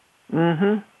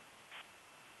 Mm-hmm.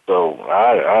 So,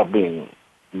 I mean,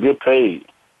 get paid.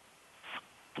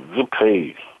 Get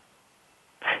paid.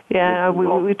 Yeah,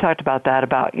 we talked about that,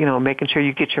 about, making sure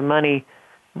you get your money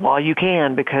while you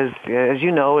can, because as you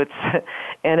know, it's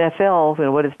NFL,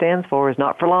 and what it stands for is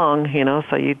not for long,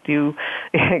 so you do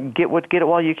get it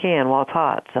while you can, while it's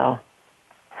hot. So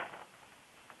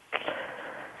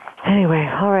anyway,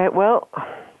 all right, well,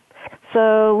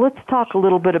 so let's talk a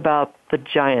little bit about the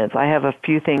Giants. I have a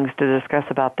few things to discuss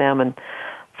about them, and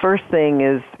first thing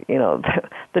is,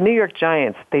 the New York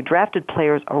Giants, they drafted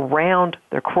players around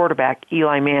their quarterback,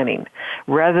 Eli Manning,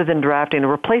 rather than drafting a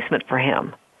replacement for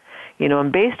him.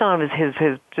 And based on his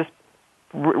just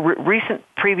recent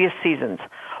previous seasons,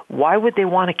 why would they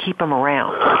want to keep him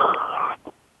around?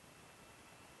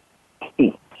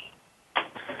 Because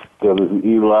it's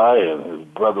Eli and his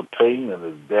brother Peyton and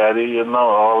his daddy,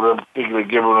 all of them thinking they're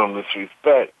giving him this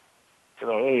respect.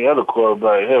 Any other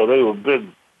quarterback, hell, they were big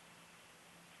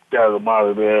guys them out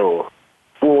of there or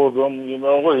 4 of them,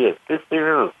 what is it, 16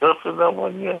 interceptions that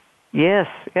 1 year? Yes.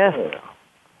 Yeah.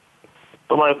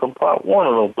 Somebody from Pop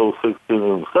Warner those 16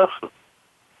 interceptions.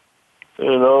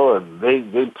 And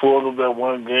they pulled him that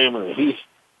one game, and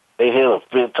they had a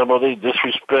fit talking about they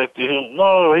disrespected him.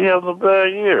 No, he having a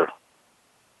bad year.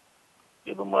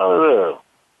 Get him out of there.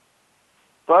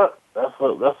 But that's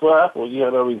what happened when you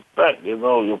had that respect.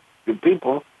 Your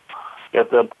people got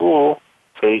that pull,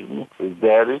 Peyton, his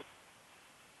daddy.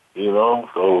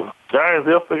 So Giants,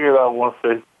 they'll figure it out once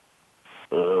they're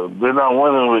not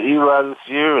winning with Eli this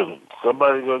year, and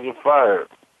somebody's going to get fired.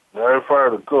 They already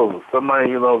fired the coach.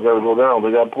 Somebody, got to go down.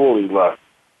 They got pulled Eli.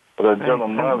 But that general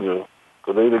manager,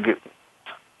 because they didn't get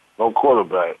no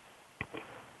quarterback.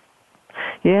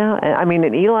 Yeah, I mean,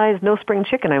 and Eli is no spring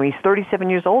chicken. I mean, he's 37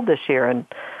 years old this year, and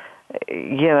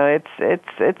it's.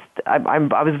 I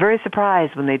was very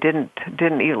surprised when they didn't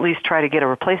at least try to get a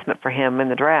replacement for him in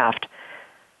the draft.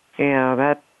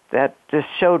 That just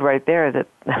showed right there that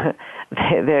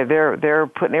they're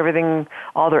putting everything,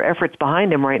 all their efforts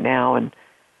behind him right now, and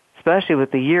especially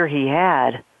with the year he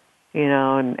had,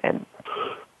 and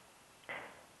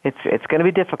it's going to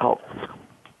be difficult.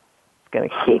 It's going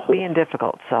to keep being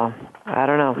difficult. So I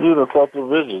don't know. You know, tough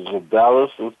divisions.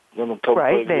 Dallas is going to come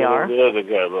right. They are. They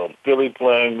got Philly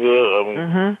playing good. I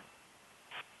mean,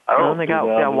 I don't. They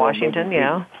got Washington.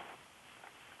 Yeah.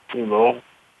 It's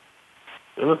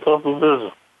a tough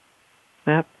division.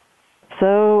 Yep.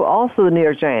 So also the New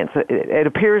York Giants, it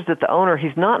appears that the owner,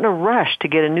 he's not in a rush to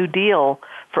get a new deal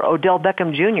for Odell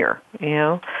Beckham Jr.,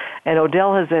 and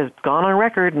Odell has gone on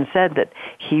record and said that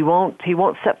he won't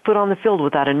set foot on the field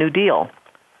without a new deal.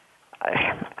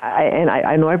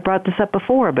 I know I brought this up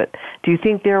before, but do you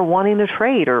think they're wanting to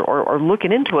trade or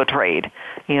looking into a trade,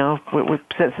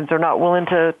 since they're not willing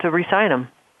to re-sign him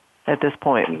at this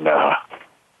point? Nah.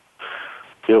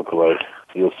 He'll play.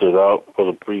 He'll sit out for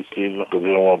the preseason because he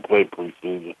don't want to play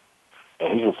preseason.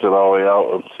 And he can sit all the way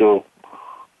out until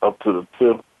up to the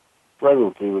 10th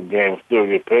regular season game and still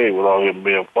get paid without him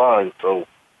being fined. So,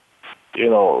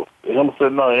 him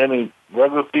sitting on any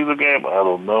regular season game, I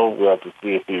don't know. We have to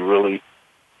see if he really,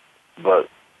 but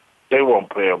they won't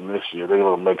pay him this year. They're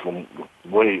going to make him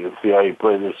wait and see how he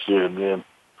plays this year and then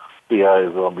see how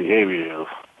his behavior is.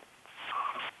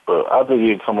 But I think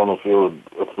he can come on the field and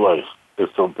play.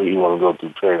 It's something you want to go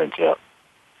through training camp.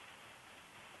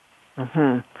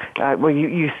 Well,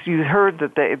 you heard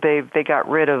that they got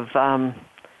rid of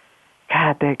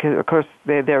of course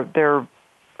it's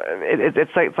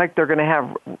like they're going to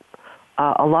have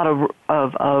a lot of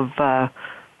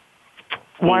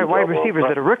wide receivers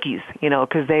that are rookies,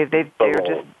 because they're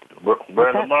just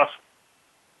Brandon Marshall.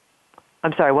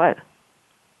 I'm sorry, what?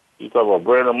 You talk about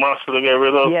Brandon Marshall they got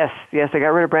rid of? Yes, they got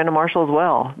rid of Brandon Marshall as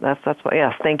well. That's what.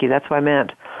 Yes, thank you. That's what I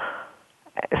meant.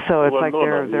 So it's like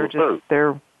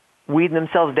they're weeding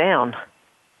themselves down.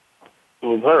 He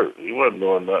was hurt. He wasn't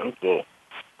doing nothing. So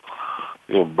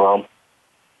you're a bum.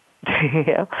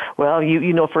 Yeah. Well,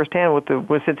 you know firsthand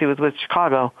since he was with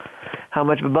Chicago, how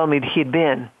much of a bum he'd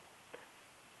been.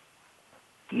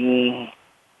 He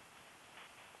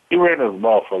ran his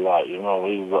mouth a lot. He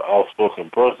was an outspoken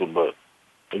person, but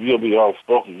if you'll be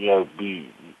outspoken, you got to be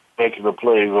making the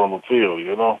plays on the field,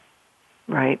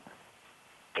 Right.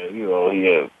 And, he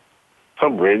had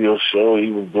some radio show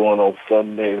he was doing on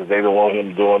Sundays. They didn't want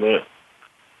him doing it.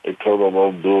 They told him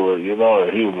don't do it,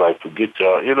 and he was like, forget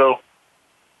y'all,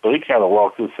 So he kind of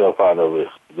walked himself out of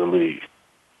the league.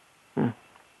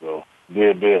 So,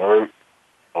 being hurt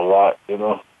a lot,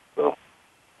 so.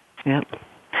 Yep.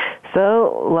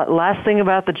 So, last thing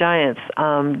about the Giants,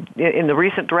 in the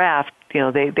recent draft,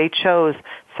 they chose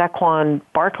Saquon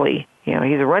Barkley. He's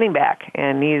a running back,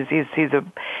 and he's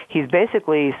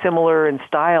basically similar in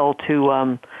style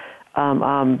to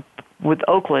with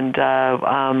Oakland,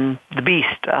 the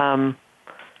Beast.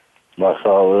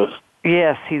 Marcellus.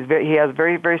 Yes, he has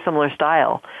very, very similar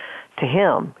style to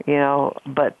him.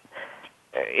 But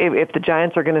if the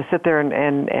Giants are going to sit there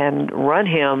and run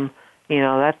him,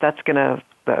 that's going to.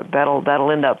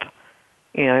 That'll end up,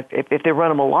 if they run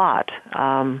him a lot.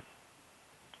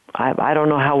 I don't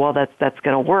know how well that's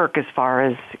going to work as far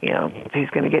as if he's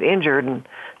going to get injured and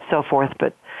so forth.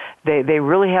 But they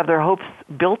really have their hopes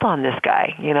built on this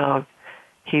guy.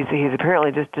 He's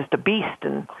apparently just a beast,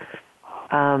 and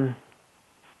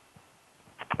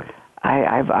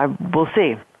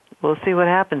we'll see what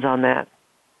happens on that.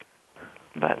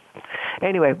 But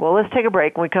anyway, well, let's take a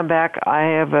break. When we come back, I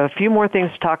have a few more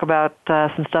things to talk about,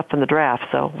 some stuff from the draft,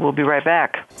 so we'll be right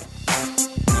back.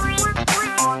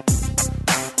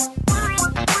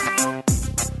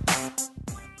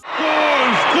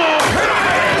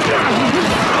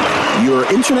 Your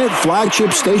internet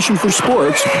flagship station for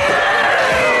sports.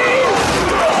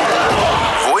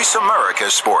 Voice America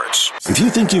Sports. If you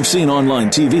think you've seen online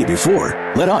TV before,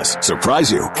 let us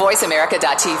surprise you.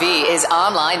 VoiceAmerica.tv is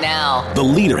online now. The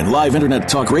leader in live internet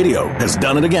talk radio has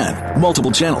done it again.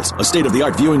 Multiple channels, a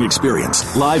state-of-the-art viewing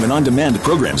experience, live and on-demand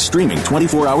programs streaming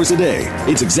 24 hours a day.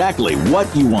 It's exactly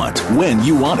what you want, when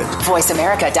you want it.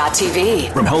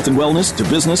 VoiceAmerica.tv. From health and wellness to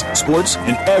business, sports,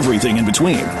 and everything in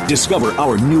between. Discover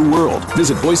our new world.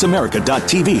 Visit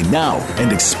VoiceAmerica.tv now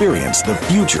and experience the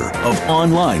future of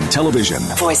online television.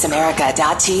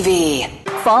 VoiceAmerica.tv.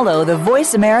 Follow the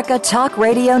Voice America Talk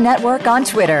Radio Network on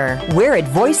Twitter. We're at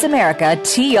Voice America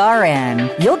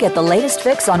TRN. You'll get the latest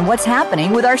fix on what's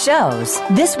happening with our shows,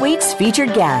 this week's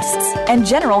featured guests, and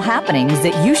general happenings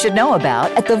that you should know about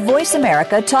at the Voice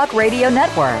America Talk Radio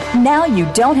Network. Now you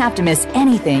don't have to miss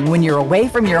anything when you're away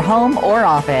from your home or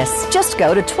office. Just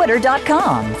go to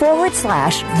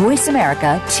twitter.com/Voice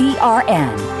America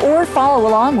TRN or follow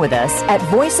along with us at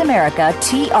Voice America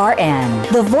TRN,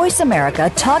 the Voice America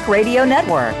Talk Radio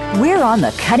Network. We're on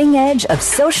the cutting edge of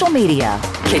social media.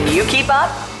 Can you keep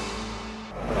up?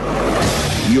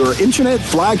 Your internet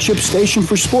flagship station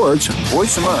for sports,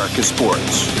 Voice America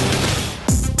Sports.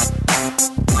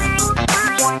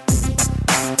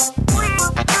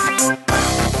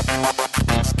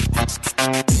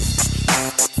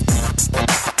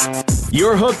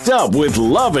 You're hooked up with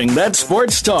Loving That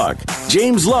Sports Talk.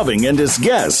 James Loving and his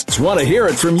guests want to hear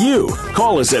it from you.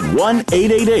 Call us at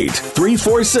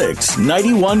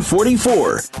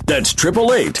 1-888-346-9144. That's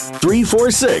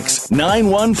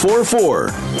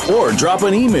 888-346-9144. Or drop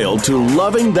an email to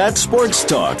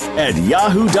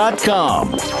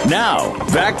lovingthatsportstalk@yahoo.com. Now,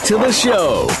 back to the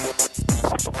show.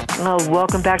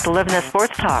 Welcome back to Loving That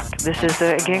Sports Talk. This is,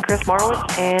 again, Chris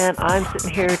Marwitz, and I'm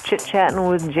sitting here chit-chatting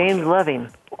with James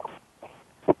Loving.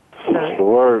 That's the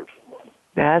word.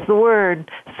 That's the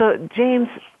word. So, James,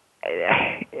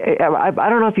 I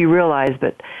don't know if you realize,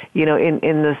 but, you know,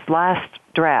 in this last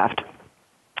draft,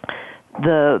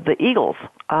 the Eagles,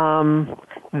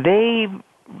 they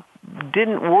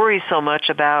didn't worry so much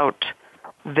about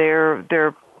their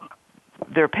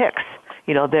picks.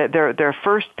 You know, their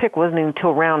first pick wasn't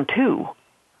until round 2,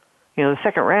 you know, the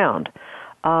second round.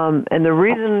 And the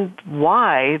reason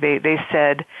why they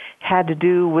said had to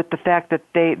do with the fact that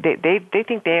they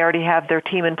think they already have their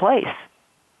team in place.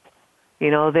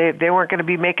 You know, they weren't going to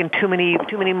be making too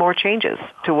many more changes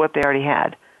to what they already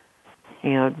had.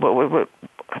 You know, what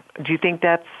do you think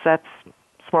that's a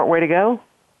smart way to go?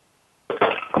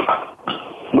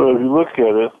 Well, if you look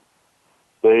at it,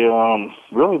 they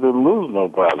really didn't lose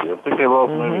nobody. I think they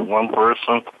lost maybe one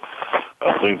person.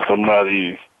 I think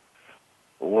somebody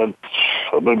went,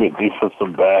 or maybe a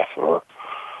defensive back,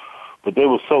 but they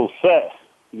were so set,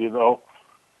 you know.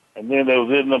 And then they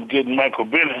was ending up getting Michael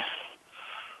Bennett,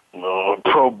 you know, a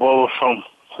Pro Bowler from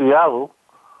Seattle.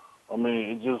 I mean,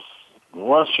 it just,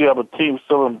 once you have a team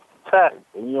still intact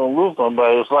and you don't lose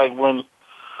somebody, it's like when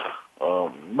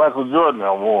Michael Jordan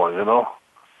won, you know.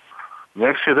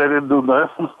 Next year they didn't do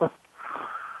nothing.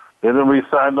 They didn't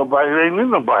re-sign nobody. They didn't need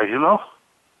nobody, you know.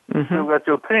 You still got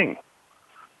your team.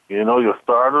 You know, your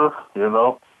starter, you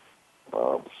know,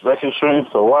 second string.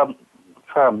 So why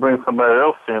try and bring somebody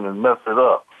else in and mess it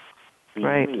up?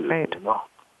 Right. You know?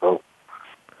 So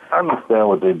I understand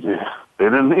what they did. They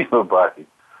didn't need nobody.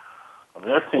 I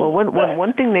mean,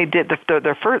 one thing they did,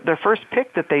 their first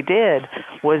pick that they did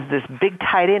was this big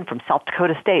tight end from South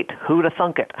Dakota State. Who'd have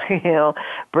thunk it? You know,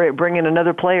 bring in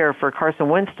another player for Carson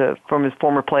Wentz from his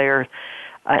former player,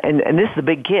 and this is a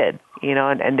big kid. You know,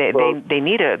 and they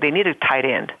need a tight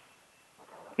end.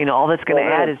 You know, all that's going to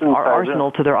add is our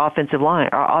arsenal to their offensive line,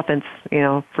 our offense, you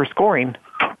know, for scoring.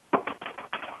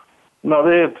 No,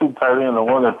 they had two tight ends, and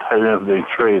one of the tight ends they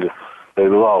traded, they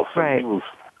lost. Right.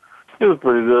 He was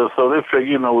pretty good. So they figured,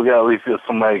 you know, we got to at least get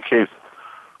somebody in case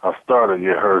our starter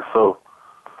get hurt. So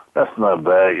that's not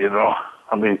bad, you know.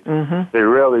 I mean, they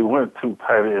rarely went two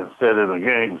tight ends set in a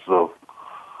game, so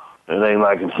it ain't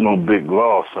like it's no big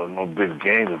loss or no big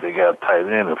game that they got tight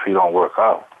end if he don't work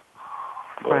out.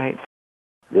 But right.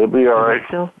 They'll be all right.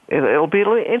 It'll be a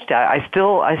little interesting. I'm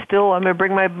going to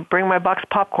bring my box of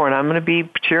popcorn. I'm going to be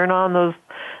cheering on those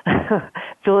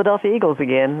Philadelphia Eagles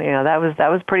again. You know, that was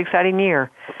a pretty exciting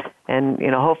year. And,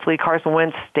 you know, hopefully Carson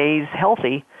Wentz stays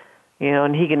healthy, you know,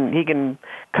 and he can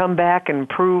come back and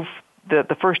prove that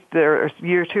their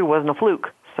year 2 wasn't a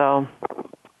fluke. So,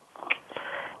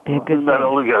 be a good thing. Not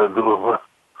only got to do it, but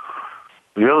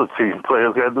the other team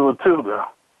players got to do it too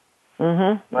now.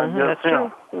 Not just that's him.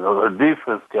 true. You know, their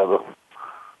defense got to,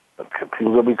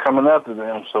 people going to be coming after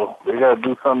them, so they got to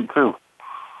do something too.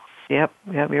 Yep,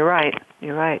 you're right.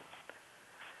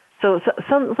 So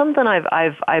something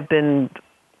I've been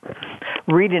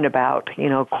reading about, you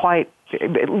know, quite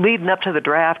leading up to the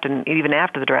draft and even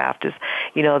after the draft is,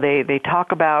 you know, they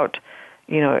talk about,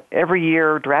 you know, every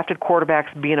year drafted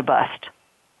quarterbacks being a bust,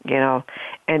 you know,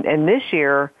 and this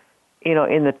year, you know,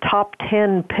 in the top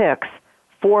 10 picks,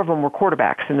 4 of them were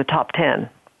quarterbacks in the top 10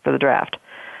 for the draft.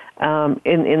 And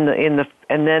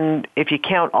then if you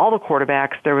count all the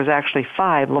quarterbacks, there was actually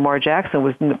 5. Lamar Jackson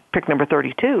was pick number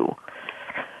 32.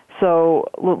 So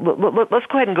let's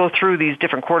go ahead and go through these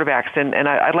different quarterbacks, and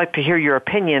I'd like to hear your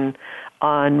opinion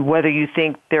on whether you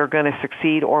think they're going to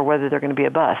succeed or whether they're going to be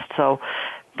a bust. So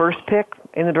first pick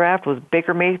in the draft was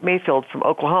Baker Mayfield from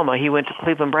Oklahoma. He went to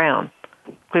Cleveland Browns.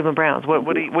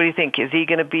 What do you think? Is he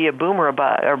going to be a boom or a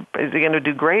bust? Or is he going to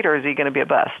do great, or is he going to be a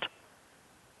bust?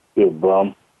 Be a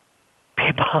bum. Be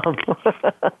a bum.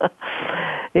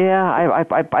 Yeah,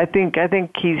 I think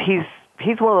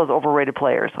he's one of those overrated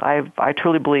players. I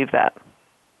truly believe that.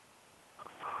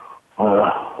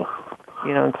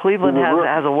 And Cleveland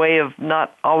has a way of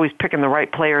not always picking the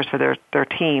right players for their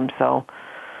team. So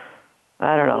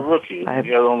I don't know. Rookie, you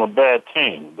got on a bad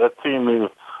team. That team is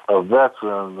a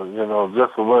veteran.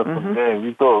 Just to win some games.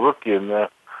 You throw a rookie in there,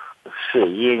 shit,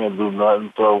 you ain't gonna do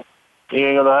nothing. So he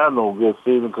ain't gonna have no good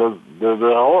season because they're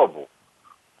horrible.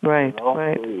 Right.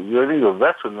 Right. So you need a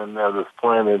veteran in there that's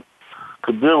playing and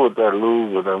could deal with that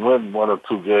lose and then win 1 or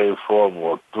 2 games for him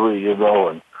or 3.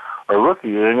 And a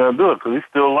rookie ain't gonna do it because he's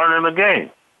still learning the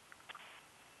game.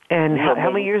 And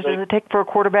how many years does it take for a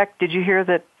quarterback? Did you hear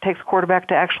that it takes a quarterback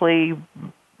to actually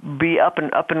be up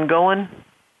and going?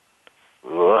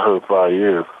 Well, I heard 5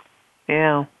 years.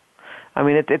 Yeah, I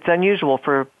mean it's unusual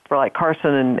for like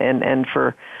Carson and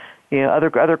for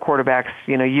other quarterbacks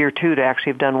year 2 to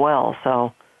actually have done well.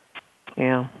 So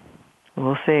yeah,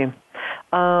 we'll see.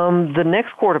 The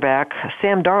next quarterback,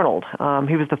 Sam Darnold,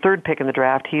 he was the 3rd pick in the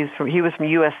draft. He was from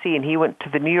USC, and he went to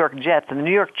the New York Jets, and the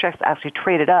New York Jets actually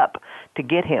traded up to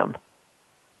get him.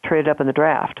 Traded up in the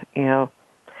draft.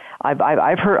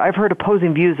 I've heard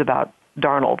opposing views about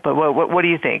Darnold, but what do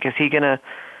you think? Is he gonna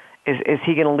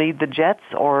lead the Jets,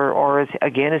 or is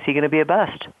he gonna be a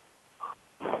bust?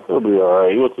 He'll be all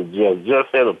right. He went to Jets. Jets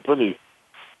had a pretty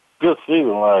good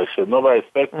season last year. Nobody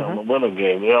expected him to win a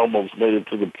game. They almost made it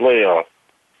to the playoffs.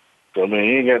 So, he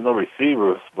ain't got no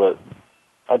receivers, but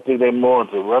I think they're more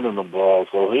into running the ball.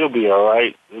 So he'll be all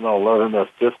right, learning their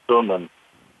system. And,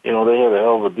 they had a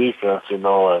hell of a defense,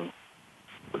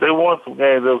 but they won some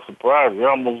games that were surprising. They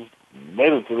almost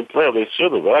made it to the playoffs. They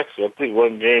should have, actually. I think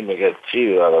one game they got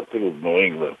cheated out. I think it was New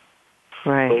England.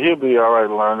 Right. So he'll be all right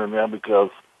learning that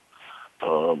because,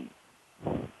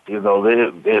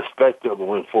 they expect him to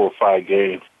win 4 or 5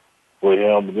 games with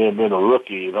him. But then being a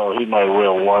rookie, he might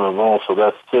win 1 alone. So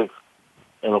that's 6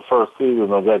 in the first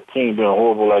season of that team being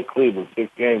horrible like Cleveland.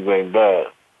 6 games ain't bad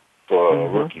for a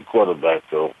rookie quarterback.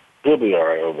 So he'll be all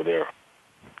right over there.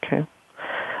 Okay.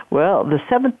 Well, the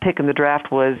 7th pick in the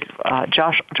draft was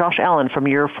Josh Allen from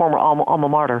your former alma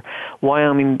mater,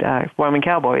 Wyoming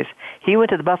Cowboys. He went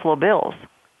to the Buffalo Bills.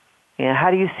 How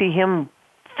do you see him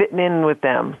fitting in with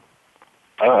them?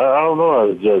 I don't know how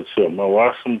to judge him. I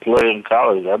watched him play in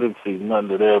college. I didn't see nothing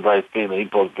that everybody's saying that he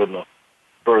supposed to be the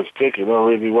first pick. He don't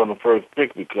really want the first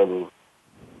pick because of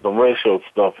some racial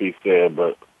stuff he said.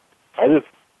 But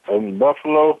in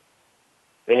Buffalo,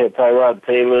 they had Tyrod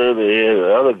Taylor, they had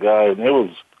the other guy, and they was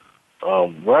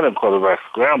running quarterback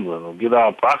scrambling and get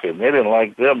out of pocket. And they didn't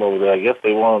like them over there. I guess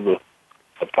they wanted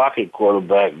a pocket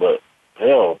quarterback, but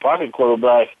hell, a pocket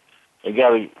quarterback, they're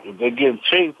getting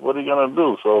chased. What are they gonna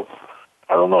do? So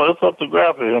I don't know. It's up to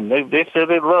grab for him. They said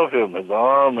they love him, his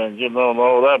arm, and and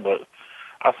all that. But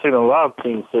I've seen a lot of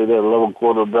teams say that level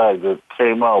quarterback that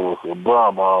came out was a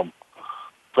bum.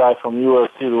 Guy from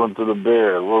USC that went to the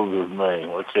Bears. What was his name?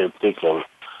 I can't think of it.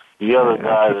 The other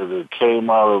guy that came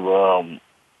out of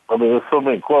there's so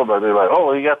many quarterbacks. They're like,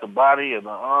 oh, he got the body and the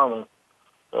arm and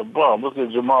the bum. Look at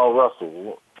Jamal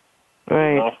Russell.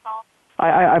 Right.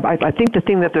 I think the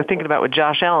thing that they're thinking about with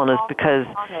Josh Allen is because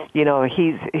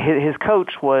his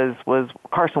coach was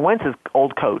Carson Wentz's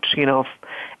old coach,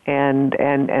 and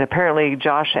apparently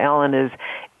Josh Allen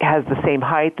has the same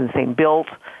height and same build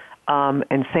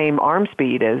and same arm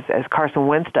speed as Carson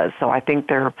Wentz does. So I think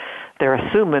they're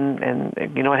assuming, and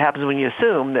what happens when you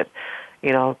assume that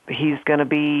he's going to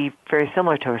be very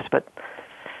similar to us, but.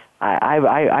 I'm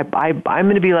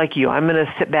going to be like you. I'm going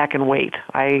to sit back and wait.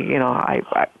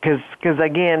 Because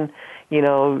again, we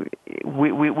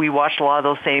watched a lot of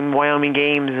those same Wyoming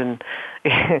games, and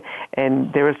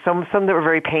and there was some that were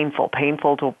very painful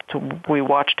to we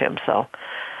watched him. So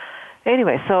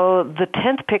anyway, so the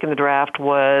 10th pick in the draft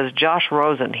was Josh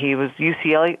Rosen. He was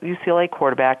UCLA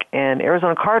quarterback, and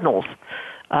Arizona Cardinals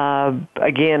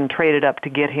again traded up to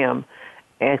get him,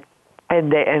 and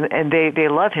they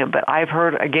love him, but I've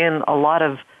heard again a lot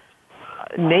of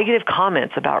negative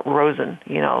comments about Rosen,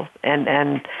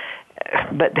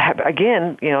 but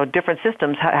again, different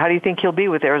systems. How do you think he'll be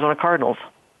with the Arizona Cardinals?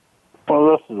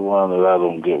 Well, this is one that I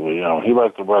don't get with him. He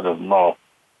likes to run his mouth.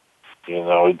 He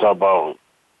talk about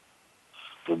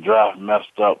the draft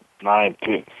messed up 9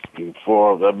 picks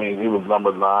before. That means he was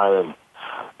number 9, and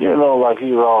you know, like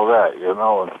he's all that, you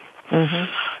know. And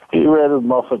he read his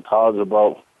mouth in college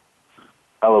about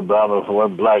Alabama, for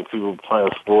when black people playing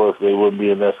sports, they wouldn't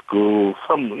be in that school.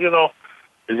 Some, you know,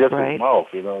 it's just his mouth,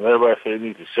 you know. And everybody say he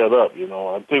needs to shut up, you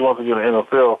know. I think once he get in the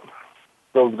NFL,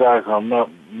 those guys gonna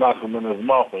knock him in his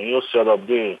mouth, and he'll shut up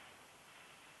then.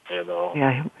 You know.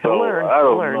 Yeah, he'll learn. I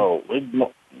don't know.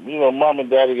 You know, mom and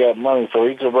daddy got money, so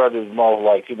he could run his mouth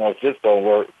like, you know, if this don't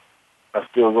work, I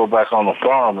still go back on the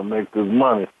farm and make this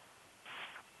money.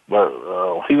 But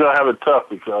he's gonna have it tough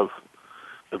because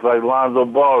it's like Lonzo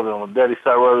Ball. Then when daddy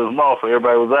started running his mouth,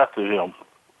 everybody was after him.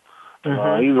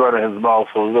 He's running his mouth,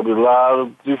 so there's gonna be a lot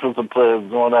of defensive players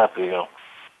going after him.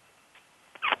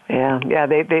 Yeah.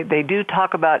 They do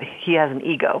talk about he has an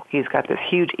ego. He's got this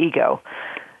huge ego,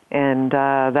 and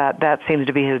that seems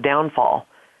to be his downfall.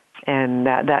 And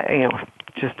that you know,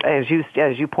 just as you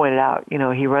pointed out, you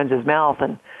know, he runs his mouth,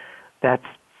 and that's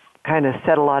kind of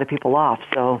set a lot of people off.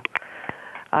 So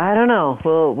I don't know.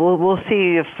 We'll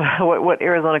see if what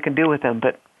Arizona can do with him,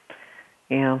 but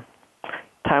you know,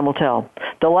 time will tell.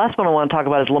 The last one I want to talk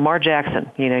about is Lamar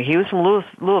Jackson. You know, he was from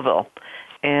Louisville,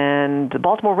 and the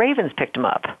Baltimore Ravens picked him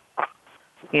up.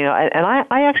 You know, and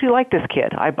I actually like this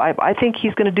kid. I think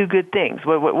he's going to do good things.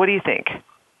 What do you think?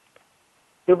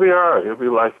 He'll be all right. He'll be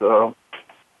like Deshaun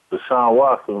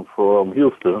Watson from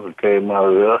Houston, who came out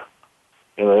of there.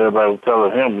 You know, everybody was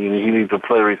telling him he needs to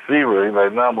play receiver. He's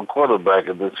like, now I'm a quarterback.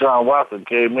 And Deshaun Watson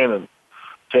came in and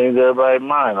changed everybody's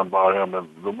mind about him. And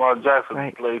Lamar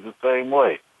Jackson plays the same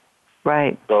way.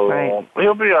 Right. So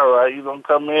he'll be all right. He's going to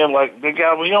come in like they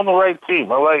got him on the right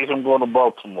team. I like him going to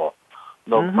Baltimore.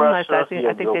 No pressure. I think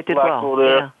they did Flacco well.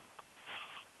 There.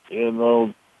 Yeah. You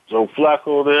know, Joe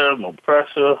Flacco there, no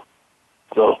pressure.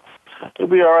 So he'll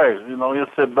be all right. You know, he'll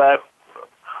sit back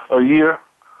a year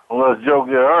unless Joe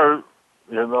get hurt,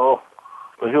 you know,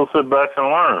 but he'll sit back and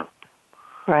learn.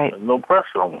 Right. And no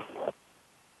pressure on him.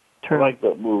 True. I like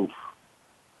that move.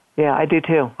 Yeah, I do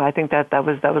too. I think that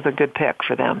was a good pick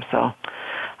for them. So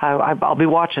I'll be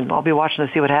watching. I'll be watching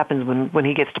to see what happens when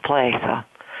he gets to play. So,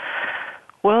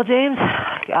 well, James,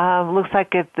 looks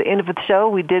like at the end of the show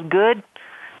we did good.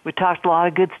 We talked a lot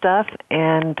of good stuff,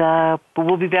 and but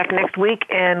we'll be back next week,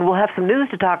 and we'll have some news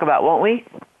to talk about, won't we?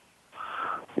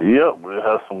 Yep, we'll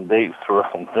have some dates for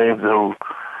some things that we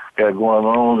got going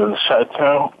on in the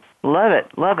Chi-Town. Love it.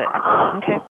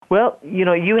 Okay. Well, you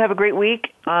know, you have a great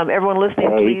week. Everyone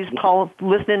listening, please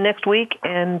listen in next week,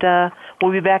 and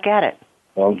we'll be back at it.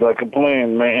 Sounds like a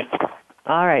plan, man.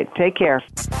 All right, take care.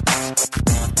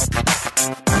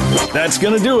 That's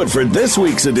going to do it for this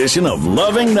week's edition of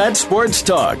Loving That Sports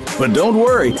Talk. But don't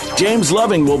worry, James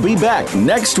Loving will be back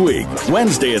next week,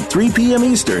 Wednesday at 3 p.m.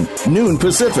 Eastern, noon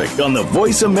Pacific, on the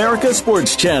Voice America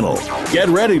Sports Channel. Get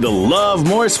ready to love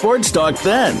more sports talk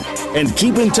then. And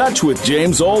keep in touch with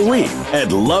James all week at